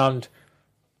going around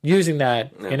using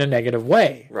that in a negative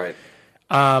way. Right.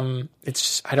 I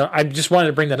just wanted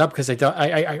to bring that up because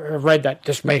I read that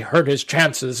this may hurt his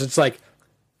chances. It's like,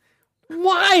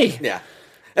 why? Yeah.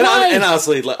 And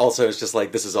honestly, also, it's just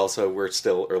like, we're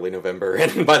still early November,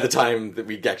 and by the time that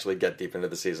we actually get deep into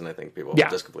the season, I think people will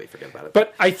just completely forget about it.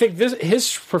 But I think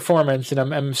his performance, and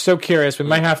I'm so curious, we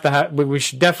might have to we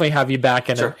should definitely have you back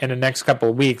in the next couple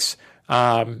of weeks,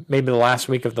 maybe the last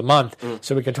week of the month,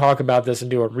 so we can talk about this and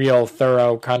do a real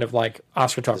thorough kind of like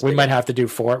Oscar talk. We might have to do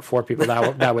four people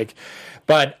that week.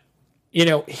 But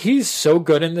he's so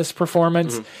good in this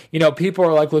performance. People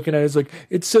are like looking at it as like,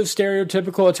 it's so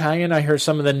stereotypical Italian. I heard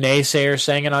some of the naysayers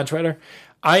saying it on Twitter.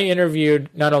 I interviewed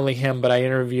not only him, but I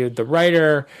interviewed the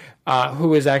writer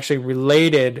who is actually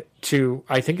related to,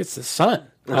 I think it's the son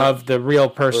of the real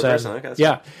person. Okay,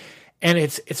 yeah. And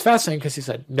it's fascinating because he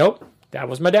said, nope, that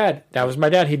was my dad. That was my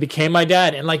dad. He became my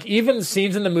dad. And like even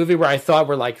scenes in the movie where I thought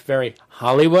were like very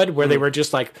Hollywood, where they were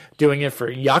just like doing it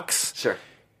for yucks. Sure.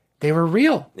 They were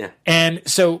real. Yeah. And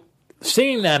so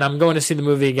seeing that, I'm going to see the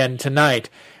movie again tonight.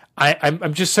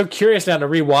 I'm just so curious now to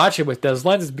rewatch it with those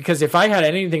lenses because if I had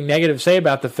anything negative to say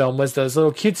about the film was those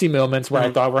little cutesy moments where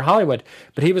I thought were Hollywood.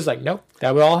 But he was like, nope,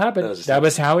 that would all happen. That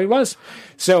was how he was.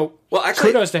 So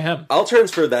kudos to him. I'll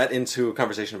transfer that into a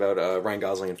conversation about Ryan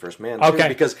Gosling and First Man. Too,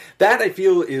 because that I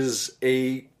feel is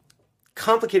a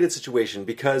complicated situation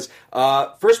because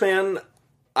First Man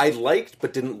I liked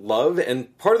but didn't love,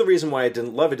 and part of the reason why I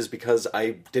didn't love it is because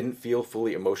I didn't feel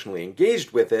fully emotionally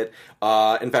engaged with it.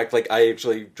 In fact, like I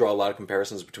actually draw a lot of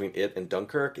comparisons between it and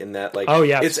Dunkirk in that, like,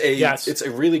 it's a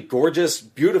really gorgeous,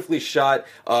 beautifully shot,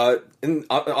 and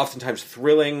oftentimes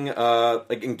thrilling,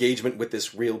 like engagement with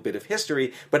this real bit of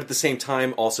history, but at the same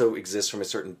time also exists from a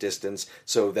certain distance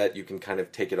so that you can kind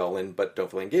of take it all in but don't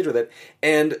fully engage with it.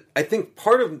 And I think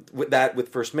part of that with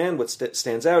First Man, what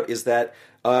stands out is that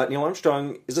Neil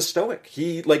Armstrong is a stoic.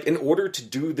 He, like, in order to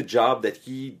do the job that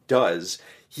he does,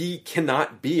 he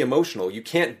cannot be emotional. You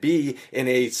can't be in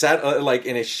a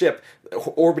in a ship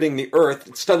orbiting the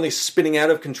Earth, suddenly spinning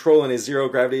out of control in a zero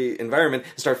gravity environment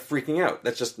and start freaking out.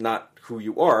 That's just not who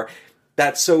you are.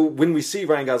 So when we see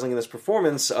Ryan Gosling in this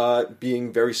performance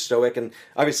being very stoic, and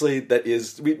obviously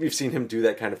we've seen him do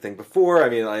that kind of thing before. I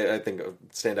mean, I think a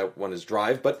standout one is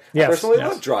Drive, but I personally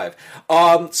love Drive.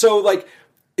 So like,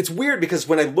 it's weird because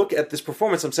when I look at this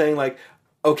performance, I'm saying like,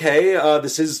 okay,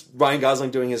 this is Ryan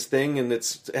Gosling doing his thing, and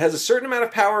it has a certain amount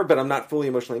of power, but I'm not fully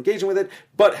emotionally engaging with it.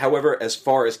 But, however, as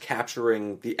far as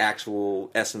capturing the actual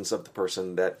essence of the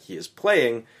person that he is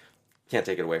playing, can't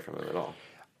take it away from him at all.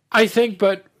 I think,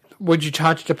 but what you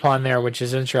touched upon there, which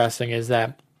is interesting, is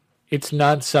that it's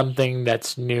not something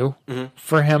that's new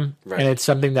for him, and it's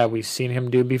something that we've seen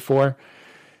him do before.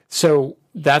 So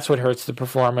that's what hurts the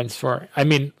performance for. I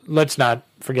mean, let's not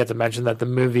forget to mention that the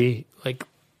movie, like,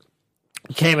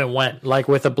 came and went, like,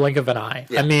 with a blink of an eye.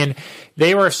 Yeah. I mean,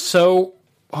 they were so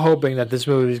hoping that this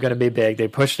movie was going to be big. They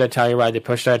pushed it at Telluride, they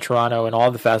pushed it at Toronto and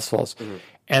all the festivals.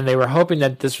 And they were hoping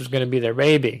that this was going to be their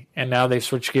baby. And now they've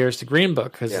switched gears to Green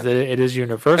Book because it is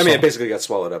Universal. I mean, it basically got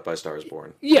swallowed up by Star is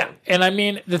Born. Yeah. And I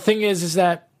mean, the thing is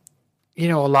that, you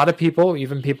know, a lot of people,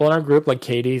 even people in our group, like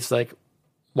Katie's, like,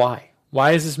 why?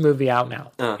 Why is this movie out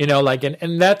now? You know, like,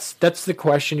 and that's the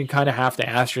question you kind of have to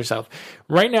ask yourself.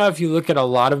 Right now, if you look at a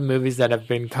lot of movies that have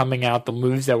been coming out, the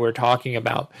movies that we're talking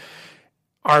about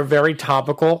are very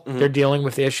topical. They're dealing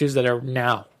with issues that are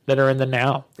now, that are in the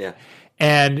now. Yeah.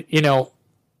 And, you know,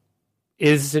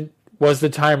 was the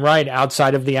time right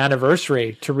outside of the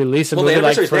anniversary to release a movie the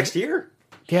like anniversary's next year.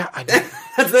 Yeah, I know.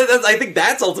 I think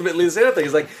that's ultimately the same thing.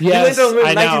 It's like, you landed on the movie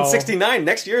in 1969.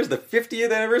 Next year is the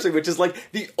 50th anniversary, which is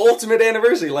like the ultimate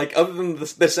anniversary. Like, other than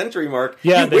the century mark,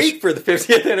 you wait for the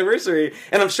 50th anniversary.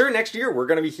 And I'm sure next year we're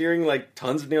going to be hearing like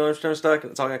tons of Neil Armstrong stuff,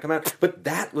 and it's all going to come out. But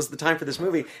that was the time for this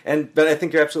movie. But I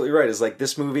think you're absolutely right. Is like,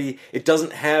 this movie, it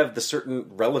doesn't have the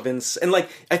certain relevance. And like,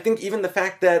 I think even the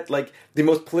fact that like the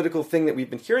most political thing that we've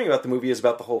been hearing about the movie is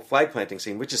about the whole flag planting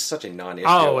scene, which is such a non-issue.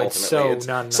 Oh, ultimately.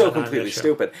 it's so completely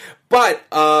stupid. But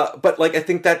like, I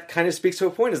think that kind of speaks to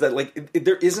a point, is that like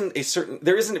there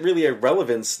isn't really a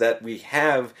relevance that we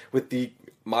have with the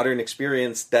modern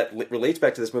experience that relates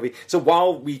back to this movie. So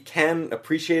while we can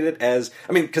appreciate it as,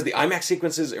 I mean, because the IMAX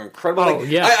sequences are incredible. Oh,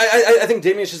 yeah. I think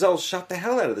Damien Chazelle shot the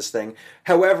hell out of this thing.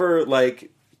 However,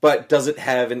 like, but does it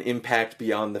have an impact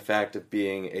beyond the fact of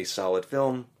being a solid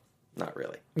film? Not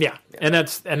really. Yeah. And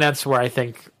that's where I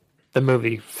think the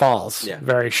movie falls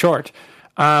very short.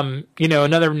 You know,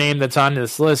 another name that's on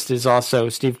this list is also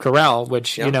Steve Carell,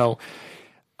 which, you know,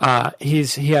 he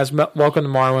has Welcome to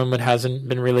Marwen, but hasn't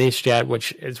been released yet,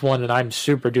 which is one that I'm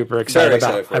super duper excited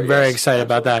about. I'm very excited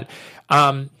about that.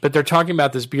 But they're talking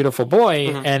about this beautiful boy,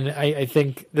 and I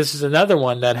think this is another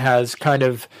one that has kind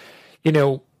of, you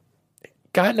know,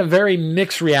 gotten a very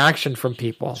mixed reaction from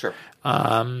people. Sure.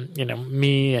 You know,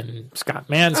 me and Scott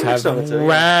Mans have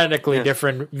radically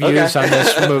different views on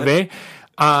this movie.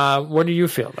 What do you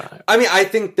feel about it? I mean, I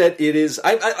think that it is.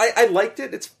 I liked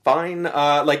it. It's fine.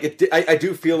 Like it. I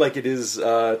do feel like it is.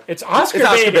 It's Oscar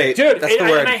bait, dude. That's the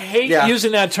word. And I hate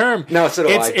using that term. No, so do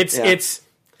I.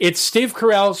 It's Steve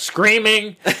Carell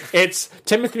screaming. It's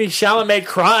Timothée Chalamet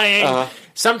crying.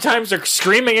 Sometimes they're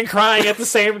screaming and crying at the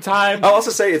same time. I'll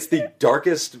also say it's the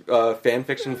darkest fan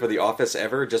fiction for The Office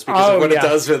ever, just because of what it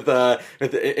does with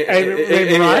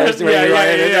Amy Ryan. It's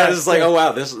just like, oh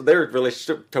wow, their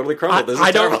relationship totally crumbled. This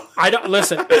is terrible. I don't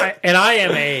listen. I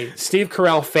am a Steve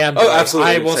Carell fanboy. Oh,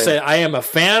 absolutely. I will say I am a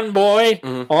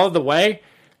fanboy all the way.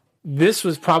 This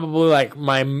was probably like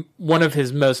one of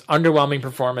his most underwhelming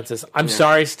performances. I'm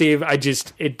sorry, Steve.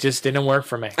 It just didn't work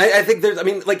for me. I think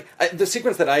the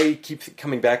sequence that I keep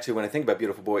coming back to when I think about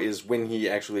Beautiful Boy is when he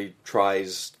actually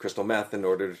tries crystal meth in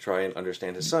order to try and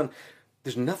understand his son.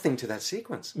 There's nothing to that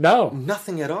sequence. No.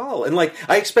 Nothing at all. And like,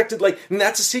 I expected and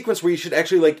that's a sequence where you should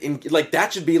actually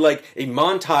that should be like a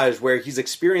montage where he's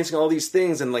experiencing all these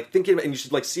things and like thinking, and you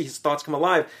should like see his thoughts come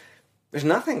alive. There's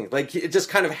nothing. Like, it just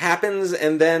kind of happens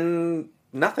and then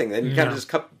nothing. Then you kind of just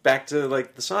cut back to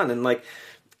like the sun and like,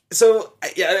 so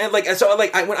yeah, and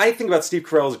when I think about Steve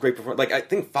Carell's great performance, like I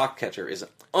think Foxcatcher is an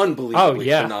unbelievably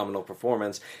phenomenal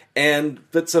performance.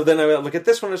 So then I look at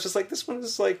this one, it's just like, this one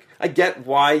is like, I get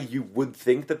why you would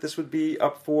think that this would be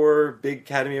up for big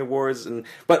Academy Awards,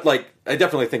 but like, I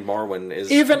definitely think Marwen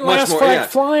is even much Last more, Flight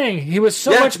Flying. He was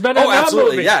so much better in that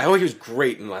absolutely. movie. Yeah, he was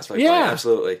great in Last Flight Flying.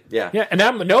 Absolutely. Yeah. Yeah,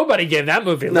 and nobody gave that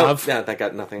movie love. Yeah, that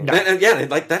got nothing. No.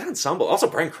 And like that ensemble. Also,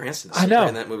 Bryan Cranston is in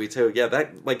that movie too. Yeah,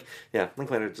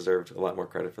 Linklater deserved a lot more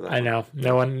credit for that. I know.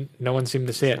 No one seemed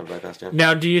to see it. Bypassed, yeah.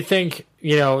 Now, do you think,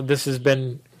 you know, this has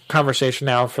been conversation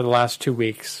now for the last 2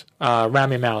 weeks,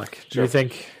 Rami Malek, do you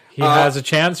think he has a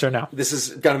chance or no? This is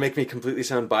going to make me completely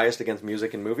sound biased against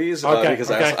music and movies because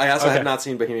okay, I also have not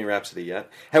seen Bohemian Rhapsody yet.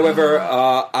 However,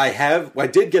 I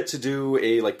did get to do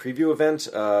a preview event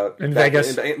in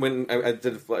Vegas when I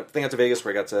did a thing out to Vegas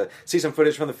where I got to see some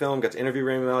footage from the film, got to interview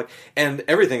Rami Malek, and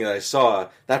everything that I saw,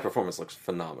 that performance looks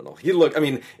phenomenal.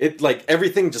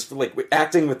 Everything just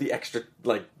acting with the extra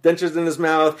dentures in his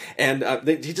mouth, and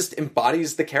he just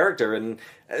embodies the character. And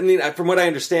I mean, from what I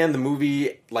understand, the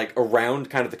movie around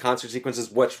kind of the concert sequences,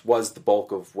 which was the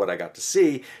bulk of what I got to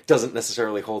see, doesn't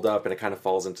necessarily hold up, and it kind of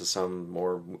falls into some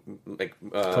more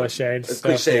cliched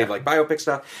biopic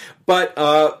stuff. But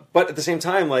at the same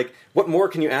time, what more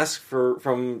can you ask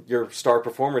from your star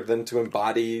performer than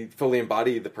to fully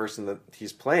embody the person that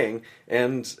he's playing?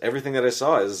 And everything that I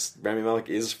saw is Rami Malek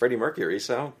is Freddie Mercury.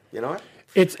 So you know what?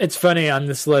 It's funny on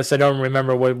this list. I don't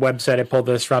remember what website I pulled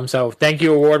this from. So thank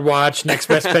you, Award Watch, Next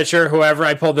Best Picture, whoever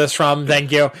I pulled this from.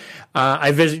 Thank you.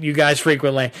 I visit you guys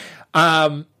frequently.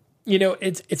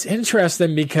 It's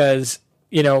interesting because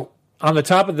on the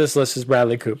top of this list is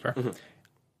Bradley Cooper. Mm-hmm.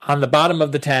 On the bottom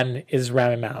of the 10 is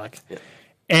Rami Malek. Yeah.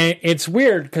 And it's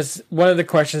weird because one of the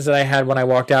questions that I had when I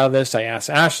walked out of this, I asked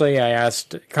Ashley, I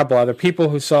asked a couple other people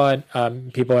who saw it,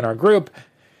 people in our group,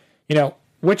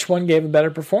 which one gave a better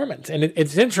performance? And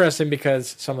it's interesting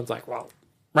because someone's like, well,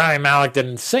 Rami Malek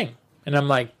didn't sing. And I'm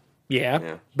like,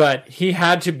 yeah. But he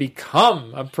had to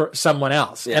become someone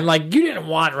else. Yeah. And you didn't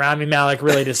want Rami Malek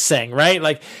really to sing,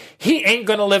 right? He ain't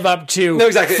going to live up to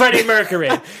Freddie Mercury.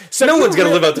 So no one's going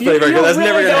to live up to Freddie Mercury. That's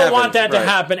never going to happen. You don't want that to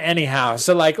happen anyhow.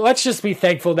 So let's just be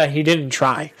thankful that he didn't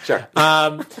try. Sure.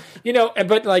 But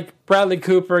Bradley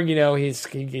Cooper, he has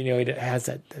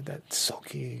that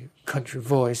sulky country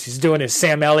voice. He's doing his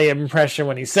Sam Elliott impression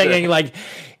when he's singing.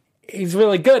 He's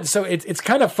really good. So it's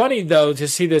kind of funny though to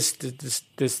see this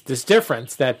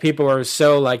difference that people are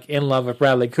so in love with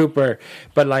Bradley Cooper,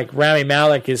 but Rami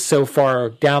Malek is so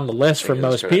far down the list for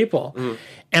most people. Mm-hmm.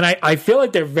 And I feel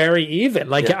like they're very even.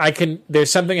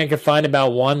 There's something I can find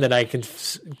about one that I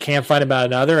can't find about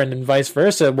another, and then vice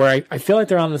versa, where I feel like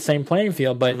they're on the same playing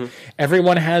field, but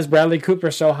everyone has Bradley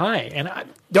Cooper so high. And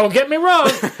don't get me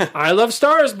wrong, I love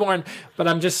Star is Born, but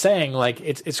I'm just saying,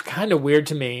 it's kind of weird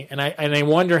to me, and I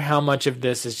wonder how much of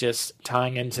this is just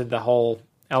tying into the whole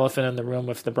elephant in the room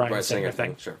with the Bryan Singer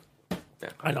thing. Sure.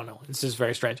 Yeah. I don't know. This is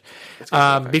very strange.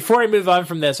 Before I move on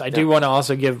from this, I do want to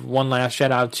also give one last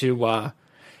shout out to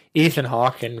Ethan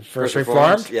Hawke in First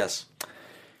Reformed. Yes.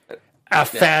 A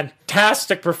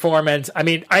fantastic performance. I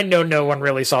mean, I know no one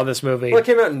really saw this movie. Well, it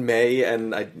came out in May,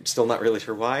 and I'm still not really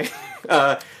sure why.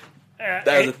 That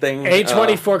was a thing.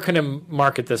 A24 couldn't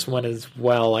market this one as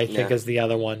well, I think, as the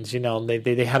other ones.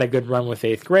 They had a good run with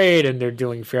Eighth Grade, and they're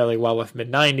doing fairly well with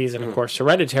Mid-90s, and of course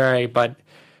Hereditary, but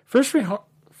First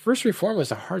Reformed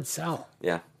was a hard sell.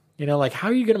 Yeah. How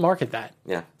are you going to market that?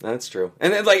 Yeah, that's true.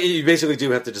 And you basically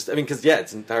do have to because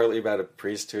it's entirely about a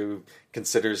priest who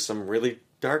considers some really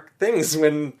dark things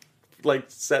when,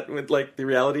 set with, the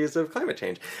realities of climate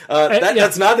change.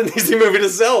 That's not an easy movie to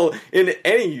sell in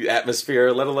any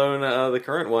atmosphere, let alone the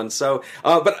current one. So,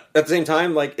 but at the same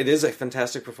time, it is a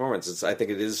fantastic performance. I think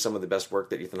it is some of the best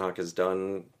work that Ethan Hawke has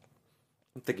done.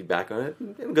 I'm thinking back on it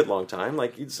in a good long time.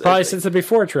 Probably since the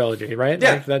Before trilogy, right?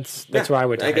 Yeah, that's where I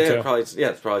would tie to.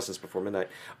 It's probably since Before Midnight.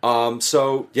 I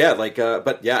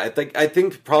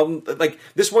think problem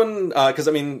this one because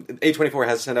A24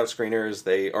 has sent out screeners.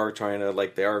 They are trying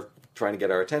to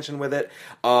get our attention with it.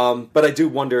 But I do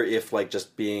wonder if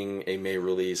just being a May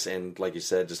release and like you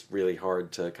said, just really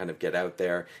hard to kind of get out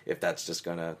there, if that's just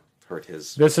gonna hurt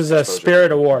his. This is a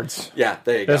Spirit Awards. Yeah,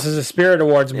 there you go. This is a Spirit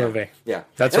Awards movie. Yeah,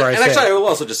 that's where I say. And actually, I will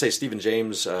also just say Stephen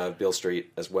James, Beale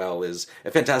Street as well is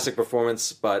a fantastic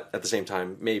performance, but at the same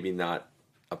time, maybe not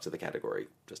up to the category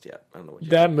just yet. I don't know what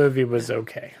that movie was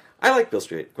okay. I like Beale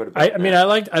Street quite a bit.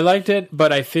 I liked it,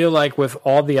 but I feel like with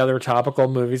all the other topical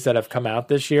movies that have come out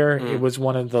this year, it was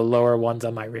one of the lower ones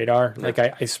on my radar.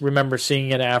 Yeah. I remember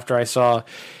seeing it after I saw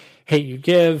Hate You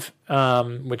Give,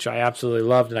 which I absolutely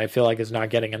loved, and I feel like is not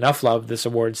getting enough love this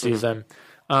award season.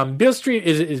 Beale Street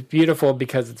is beautiful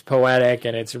because it's poetic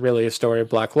and it's really a story of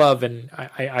black love, and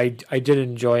I did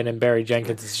enjoy it. And Barry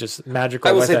Jenkins is just magical.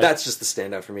 I will say that's just the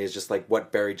standout for me is just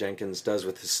what Barry Jenkins does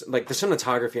with his the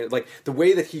cinematography, the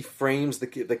way that he frames the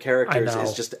characters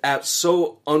is just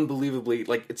so unbelievably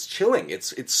it's chilling.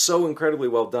 It's so incredibly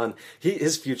well done.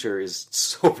 His future is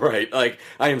so bright.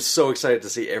 I am so excited to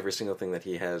see every single thing that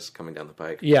he has coming down the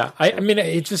pike. Yeah,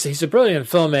 he's a brilliant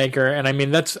filmmaker, and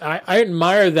I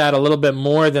admire that a little bit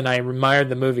more than I admired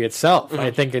the movie itself.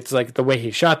 I think it's the way he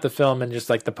shot the film and just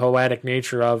the poetic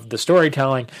nature of the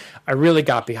storytelling I really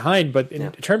got behind. But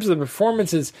in terms of the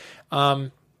performances,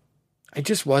 I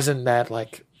just wasn't that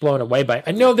like blown away by it.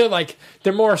 I know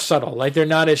they're more subtle. Like they're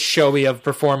not as showy of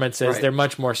performances. Right. They're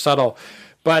much more subtle.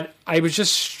 But I was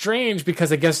just strange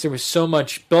because I guess there was so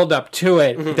much build up to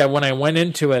it that when I went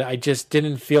into it, I just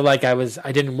didn't feel like I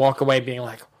didn't walk away being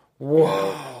like,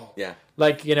 whoa. Yeah.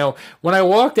 Like, when I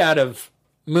walked out of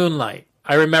Moonlight,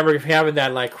 I remember having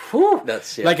that like, whew.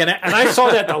 That's, yeah. Like, and I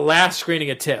saw that the last screening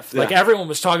of TIFF. Like everyone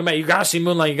was talking about, you gotta see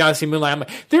Moonlight, you gotta see Moonlight. I'm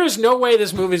like, there's no way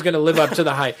this movie's gonna live up to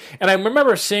the hype. And I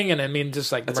remember seeing it. I mean,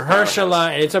 just like Mahershala,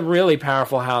 and it's a really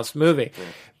powerful house movie. Yeah.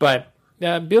 But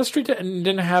Beale Street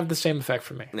didn't have the same effect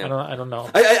for me. No. I don't know.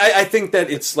 I think that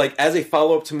it's like as a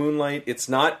follow up to Moonlight, it's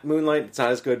not Moonlight. It's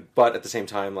not as good, but at the same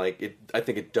time, like I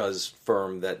think it does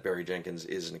firm that Barry Jenkins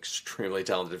is an extremely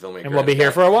talented filmmaker, and we'll be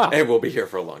here for a while. And we'll be here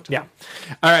for a long time. Yeah.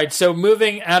 All right. So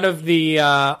moving out of the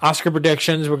Oscar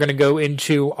predictions, we're going to go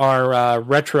into our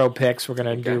retro picks. We're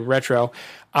going to do retro.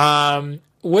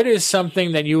 What is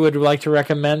something that you would like to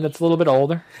recommend that's a little bit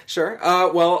older? Sure.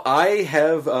 Well, I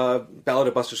have Ballad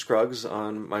of Buster Scruggs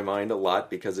on my mind a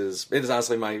lot because it is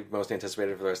honestly my most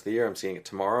anticipated for the rest of the year. I'm seeing it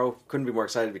tomorrow. Couldn't be more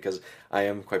excited because I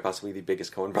am quite possibly the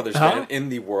biggest Coen Brothers fan in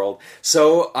the world.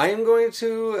 So I am going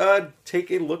to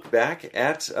take a look back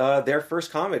at their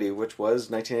first comedy, which was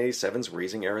 1987's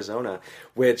Raising Arizona,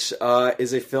 which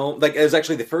is a film, like, it was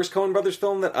actually the first Coen Brothers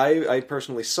film that I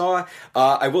personally saw.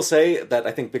 I will say that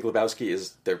I think Big Lebowski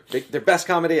is their best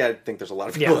comedy. I think there's a lot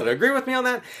of people that agree with me on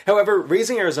that. However,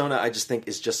 Raising Arizona, I just think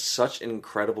is just such an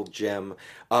incredible gem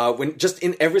when just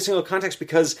in every single context,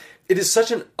 because it is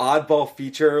such an oddball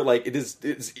feature. Like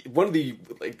it's one of the,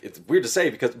 like, it's weird to say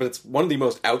but it's one of the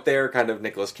most out there kind of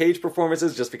Nicolas Cage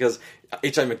performances, just because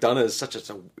H.I. McDonough is such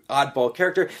an oddball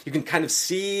character. You can kind of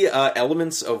see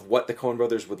elements of what the Coen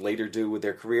Brothers would later do with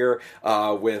their career.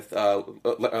 With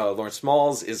Lawrence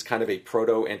Smalls is kind of a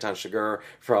proto Anton Chigurh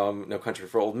from No Country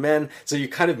for Old Men. So you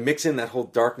kind of mix in that whole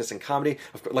darkness and comedy.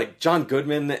 Like John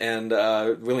Goodman and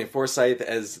William Forsythe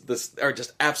as this are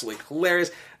just absolutely hilarious.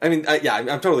 I mean,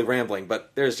 I'm totally rambling,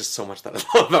 but there's just so much that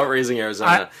I love about Raising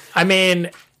Arizona. I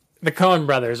mean, the Coen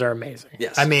Brothers are amazing.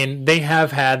 Yes. I mean, they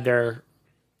have had their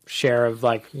share of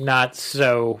like not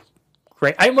so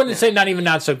great. I wouldn't say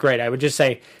not so great. I would just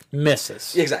say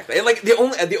misses. Exactly. And like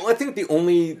I think the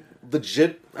only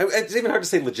legit, it's even hard to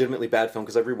say legitimately bad film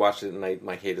because I've rewatched it and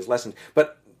my hate has lessened,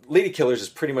 but Lady Killers is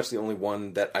pretty much the only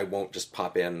one that I won't just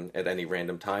pop in at any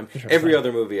random time. Every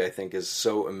other movie I think is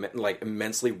so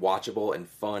immensely watchable and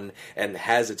fun and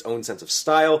has its own sense of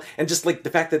style, and just like the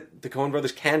fact that the Coen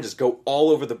Brothers can just go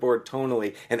all over the board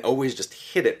tonally and always just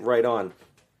hit it right on.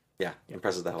 Yeah,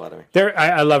 impresses the hell out of me.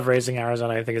 I love Raising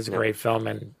Arizona. I think it's a great film,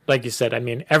 and like you said, I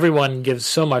mean, everyone gives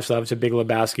so much love to Big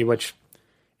Lebowski, which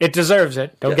it deserves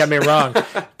it. Don't get me wrong,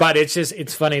 but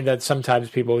it's funny that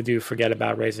sometimes people do forget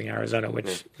about Raising Arizona,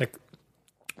 which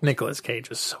Nicolas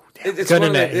Cage is so damn good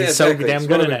in it. He's so damn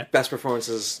good in it. Best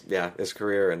performances, his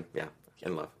career, and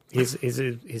in love. He's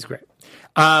great.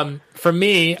 For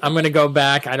me, I'm going to go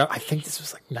back. I think this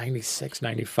was like 96,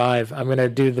 95. I'm going to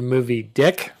do the movie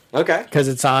Dick. Okay. Because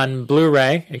it's on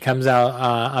Blu-ray. It comes out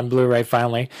on Blu-ray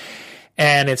finally.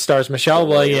 And it stars Michelle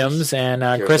Williams and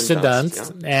Kirsten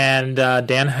Dunst and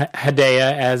Dan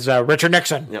Hedaya as Richard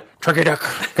Nixon. Yep. Tricky Dick,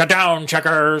 get down,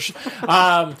 checkers.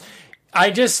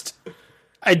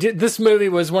 This movie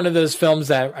was one of those films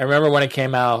that I remember when it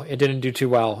came out, it didn't do too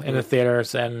well in the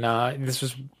theaters. And this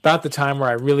was about the time where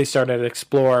I really started to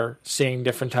explore seeing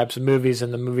different types of movies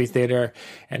in the movie theater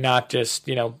and not just,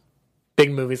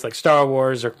 big movies like Star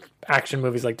Wars or action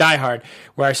movies like Die Hard,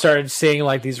 where I started seeing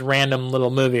like these random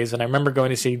little movies. And I remember going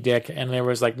to see Dick and there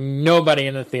was like nobody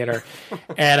in the theater.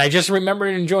 And I just remember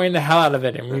enjoying the hell out of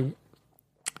it. And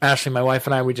Ashley, my wife,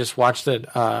 and I, we just watched it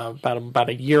about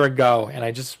a year ago, and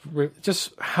I just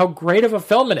how great of a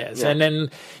film it is. And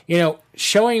then,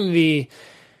 showing the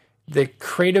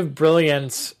creative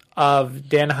brilliance of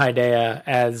Dan Hedaya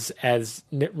as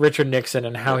Richard Nixon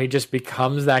and how he just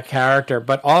becomes that character,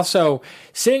 but also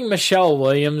seeing Michelle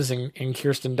Williams and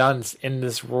Kirsten Dunst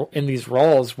in these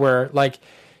roles where like.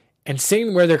 And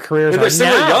seeing where their careers are now. They're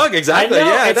so young, exactly.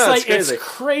 I know, Yeah, it's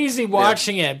crazy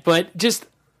watching it, but just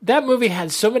that movie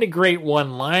had so many great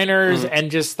one-liners and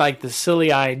just like the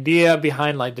silly idea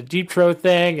behind like the Deep Throat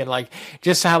thing and like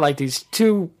just how like these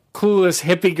two clueless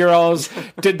hippie girls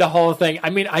did the whole thing. I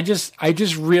mean, I just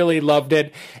really loved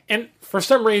it. And for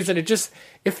some reason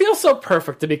it feels so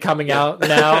perfect to be coming out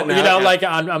now, like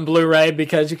on Blu-ray,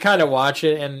 because you kind of watch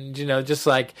it and, just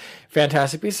like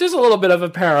Fantastic Beasts. There's a little bit of a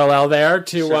parallel there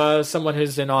to someone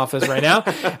who's in office right now.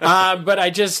 But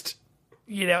I just,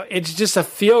 it's just a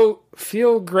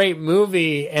feel great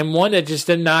movie and one that just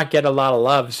did not get a lot of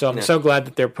love. So I'm so glad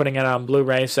that they're putting it on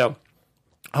Blu-ray. So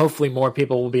hopefully more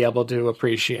people will be able to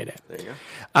appreciate it. There you go.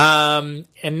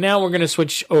 And now we're going to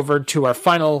switch over to our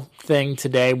final thing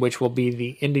today, which will be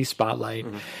the Indie Spotlight.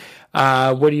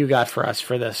 What do you got for us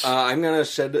for this? I'm going to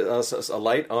shed a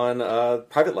light on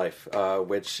Private Life,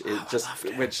 which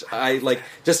I like.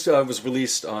 Just was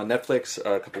released on Netflix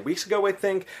a couple weeks ago, I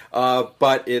think.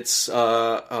 But it's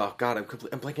oh god, I'm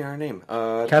blanking on her name.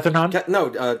 Catherine Hahn?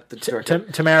 The director.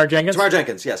 Tamara Jenkins. Tamara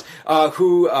Jenkins, yes.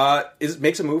 Who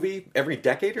makes a movie every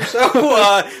decade or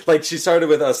so. Like she started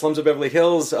with Slums of Beverly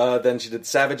Hills, then she did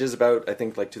Savages about I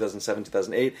think like 2007,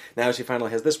 2008. Now she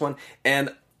finally has this one,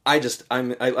 and I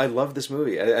love this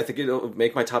movie. I think it'll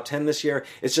make my top 10 this year.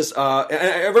 It's just,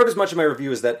 I wrote as much in my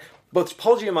review as that both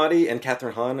Paul Giamatti and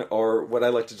Catherine Hahn are what I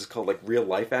like to just call like real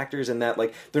life actors, in that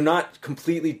like they're not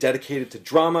completely dedicated to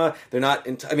drama. They're not,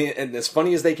 and as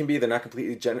funny as they can be, they're not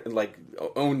completely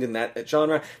owned in that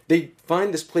genre. They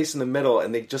find this place in the middle,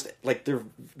 and they just like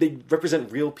they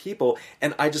represent real people,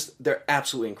 and they're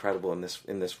absolutely incredible in this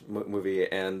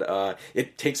movie, and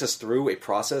it takes us through a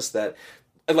process that.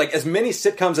 Like as many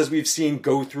sitcoms as we've seen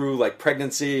go through like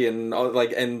pregnancy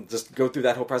and just go through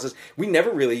that whole process, we never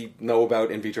really know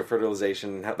about in vitro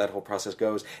fertilization and how that whole process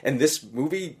goes. And this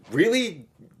movie really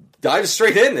dives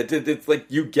straight in. It's like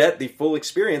you get the full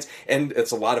experience, and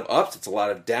it's a lot of ups, it's a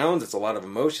lot of downs, it's a lot of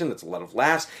emotion, it's a lot of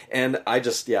laughs, and I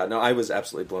was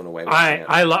absolutely blown away.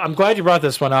 I'm glad you brought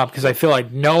this one up because I feel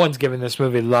like no one's given this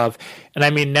movie love, and I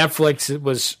mean Netflix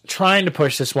was trying to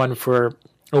push this one for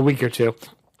a week or two.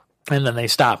 And then they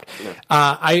stopped. Yeah.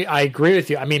 I agree with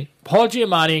you. I mean, Paul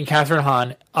Giamatti and Catherine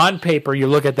Hahn, on paper, you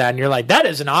look at that and you're like, that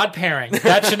is an odd pairing.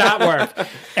 That should not work.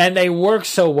 And they work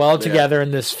so well together in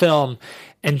this film.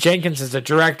 And Jenkins, as a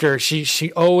director,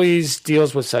 she always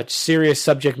deals with such serious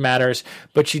subject matters,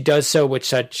 but she does so with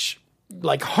such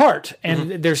like heart,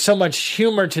 and there's so much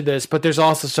humor to this, but there's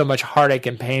also so much heartache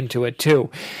and pain to it too.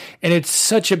 And it's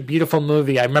such a beautiful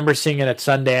movie. I remember seeing it at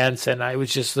Sundance, and I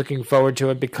was just looking forward to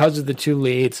it because of the two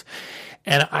leads.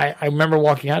 And I remember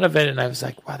walking out of it, and I was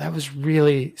like, wow, that was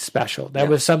really special. That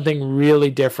was something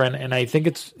really different, and I think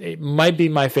it might be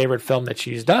my favorite film that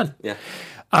she's done. Yeah.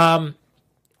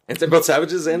 And both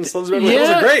Savages and Slums of Beverly Hills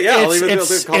are great. Yeah, I'll even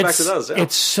call back to those. Yeah.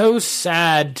 It's so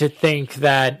sad to think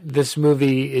that this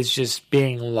movie is just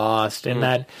being lost, and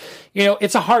that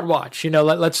it's a hard watch.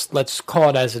 Let's call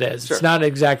it as it is. Sure. It's not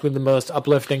exactly the most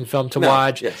uplifting film to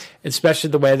watch, especially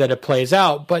the way that it plays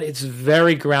out. But it's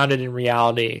very grounded in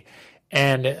reality.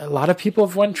 And a lot of people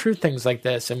have went through things like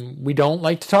this, and we don't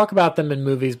like to talk about them in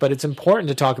movies, but it's important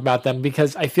to talk about them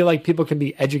because I feel like people can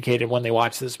be educated when they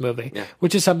watch this movie,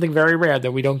 which is something very rare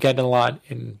that we don't get a lot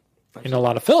in a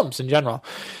lot of films in general.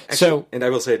 Actually, and I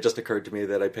will say it just occurred to me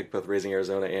that I picked both Raising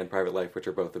Arizona and Private Life, which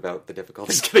are both about the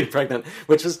difficulties getting pregnant,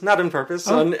 which is not on purpose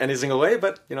on any single way,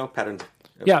 but, patterns.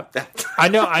 Yeah, I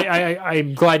know.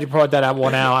 I'm glad you brought that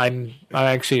one out. I'm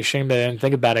actually ashamed that I didn't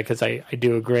think about it because I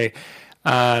do agree.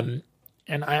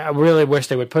 And I really wish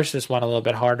they would push this one a little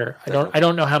bit harder. I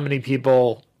don't know how many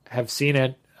people have seen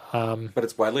it. But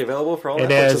it's widely available for all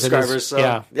Netflix subscribers.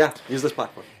 So use this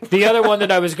platform. The other one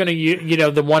that I was going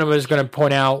to, the one I was going to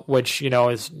point out, which,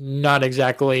 is not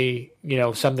exactly,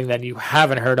 something that you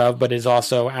haven't heard of, but is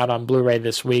also out on Blu-ray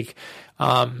this week,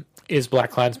 is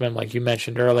BlacKkKlansman, like you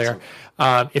mentioned earlier.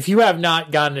 Awesome. If you have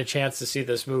not gotten a chance to see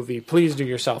this movie, please do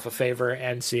yourself a favor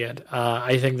and see it.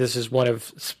 I think this is one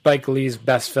of Spike Lee's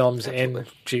best films in,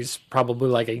 probably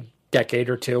like a decade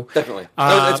or two. Definitely.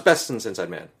 It's best since Inside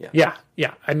Man. Yeah.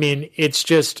 I mean, it's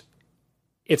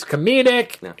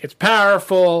comedic, it's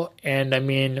powerful, and I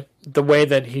mean, the way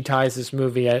that he ties this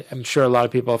movie, I'm sure a lot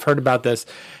of people have heard about this,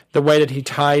 the way that he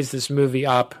ties this movie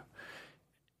up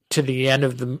to the end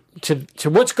of to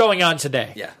what's going on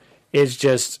today. Yeah. Is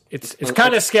just it's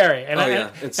kind of scary. And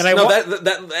that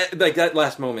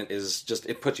last moment is just,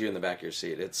 it puts you in the back of your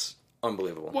seat. It's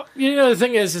unbelievable. Well, the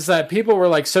thing is that people were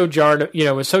like so jarred,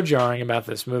 it was so jarring about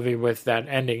this movie with that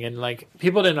ending, and like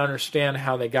people didn't understand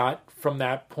how they got from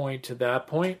that point to that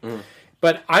point.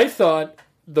 But I thought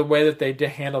the way that they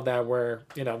handled that, where,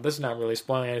 this is not really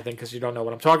spoiling anything because you don't know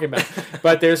what I'm talking about,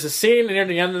 but there's a scene near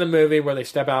the end of the movie where they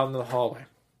step out into the hallway.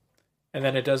 And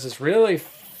then it does this really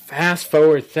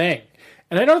fast-forward thing.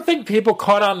 And I don't think people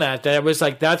caught on that it was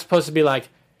like, that's supposed to be like,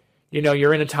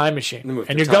 you're in a time machine.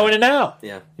 And you're going to now.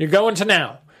 Yeah. You're going to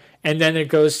now. And then it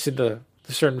goes to the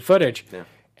certain footage. Yeah.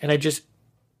 And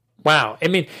wow. I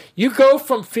mean, you go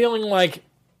from feeling like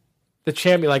the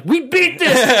champion, like, we beat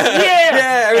this!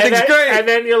 Yeah! Everything's great! And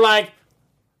then you're like,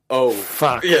 oh,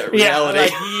 fuck. Yeah, reality.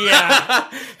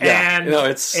 And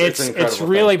it's incredible. It's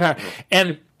really powerful.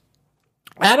 And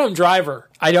Adam Driver,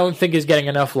 I don't think is getting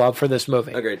enough love for this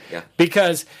movie. Agreed, yeah.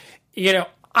 Because,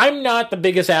 I'm not the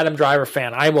biggest Adam Driver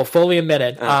fan. I will fully admit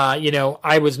it.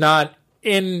 I was not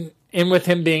in with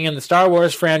him being in the Star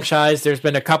Wars franchise. There's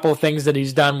been a couple of things that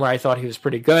he's done where I thought he was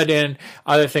pretty good in.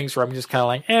 Other things where I'm just kind of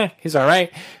like, he's all right.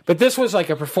 But this was like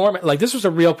a performance. Like, this was a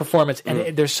real performance.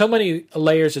 And there's so many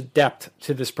layers of depth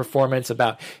to this performance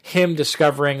about him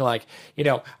discovering, like,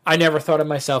 I never thought of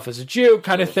myself as a Jew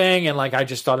kind of thing. And like, I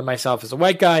just thought of myself as a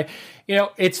white guy.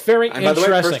 It's very interesting. By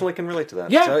the way, I personally can relate to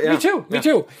that. Yeah, So, me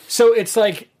too. So it's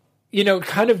like,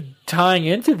 kind of tying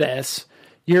into this,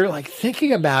 you're like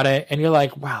thinking about it and you're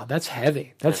like, wow, that's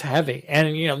heavy. That's heavy.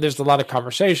 And, there's a lot of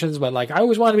conversations, but like, I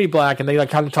always want to be black, and they like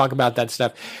kind of talk about that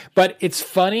stuff. But it's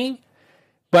funny,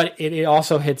 but it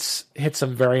also hits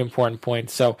some very important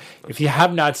points. So if you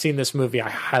have not seen this movie, I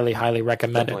highly, highly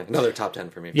recommend it. Another top 10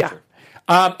 for me. Yeah. For sure.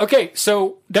 Okay,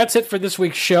 so that's it for this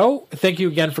week's show. Thank you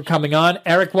again for coming on.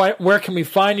 Eric, where can we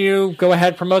find you? Go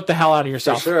ahead, promote the hell out of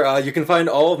yourself. For sure. You can find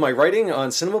all of my writing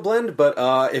on Cinema Blend, but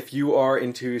if you are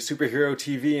into superhero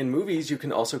TV and movies, you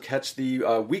can also catch the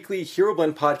weekly Hero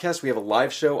Blend podcast. We have a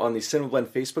live show on the Cinema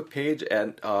Blend Facebook page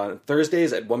at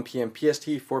Thursdays at 1 p.m.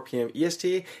 PST, 4 p.m.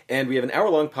 EST, and we have an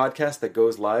hour-long podcast that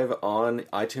goes live on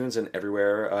iTunes and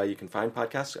everywhere you can find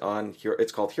podcasts on Hero.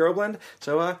 It's called Hero Blend,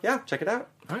 so check it out.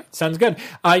 All right, sounds good.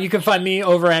 You can find me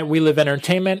over at We Live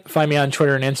Entertainment. Find me on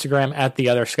Twitter and Instagram at The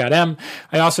Other Scott M.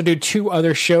 I also do 2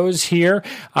 other shows here.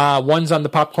 One's on the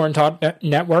Popcorn Talk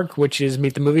Network, which is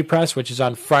Meet the Movie Press, which is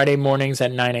on Friday mornings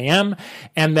at 9 a.m.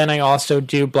 And then I also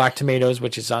do Black Tomatoes,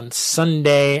 which is on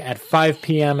Sunday at 5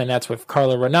 p.m., and that's with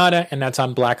Carla Renata, and that's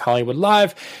on Black Hollywood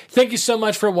Live. Thank you so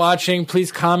much for watching.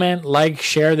 Please comment, like,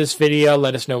 share this video.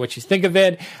 Let us know what you think of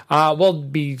it. We'll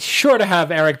be sure to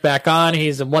have Eric back on.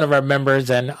 He's one of our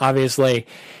members, and obviously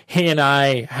he and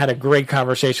I had a great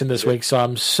conversation this week, so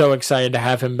I'm so excited to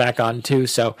have him back on too.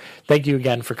 So thank you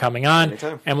again for coming on.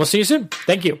 Anytime. And we'll see you soon.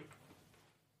 Thank you.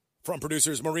 From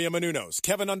producers Maria Menounos,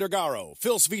 Kevin Undergaro,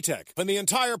 Phil Svitek, and the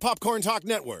entire Popcorn Talk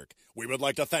Network, we would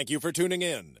like to thank you for tuning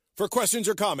in. For questions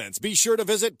or comments, be sure to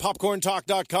visit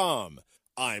popcorntalk.com.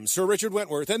 I'm Sir Richard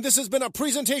Wentworth, and this has been a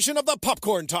presentation of the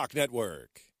Popcorn Talk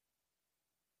Network.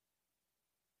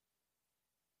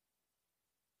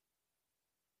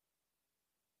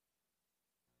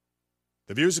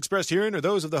 The views expressed herein are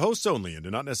those of the hosts only and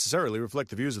do not necessarily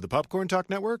reflect the views of the Popcorn Talk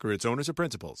Network or its owners or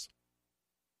principals.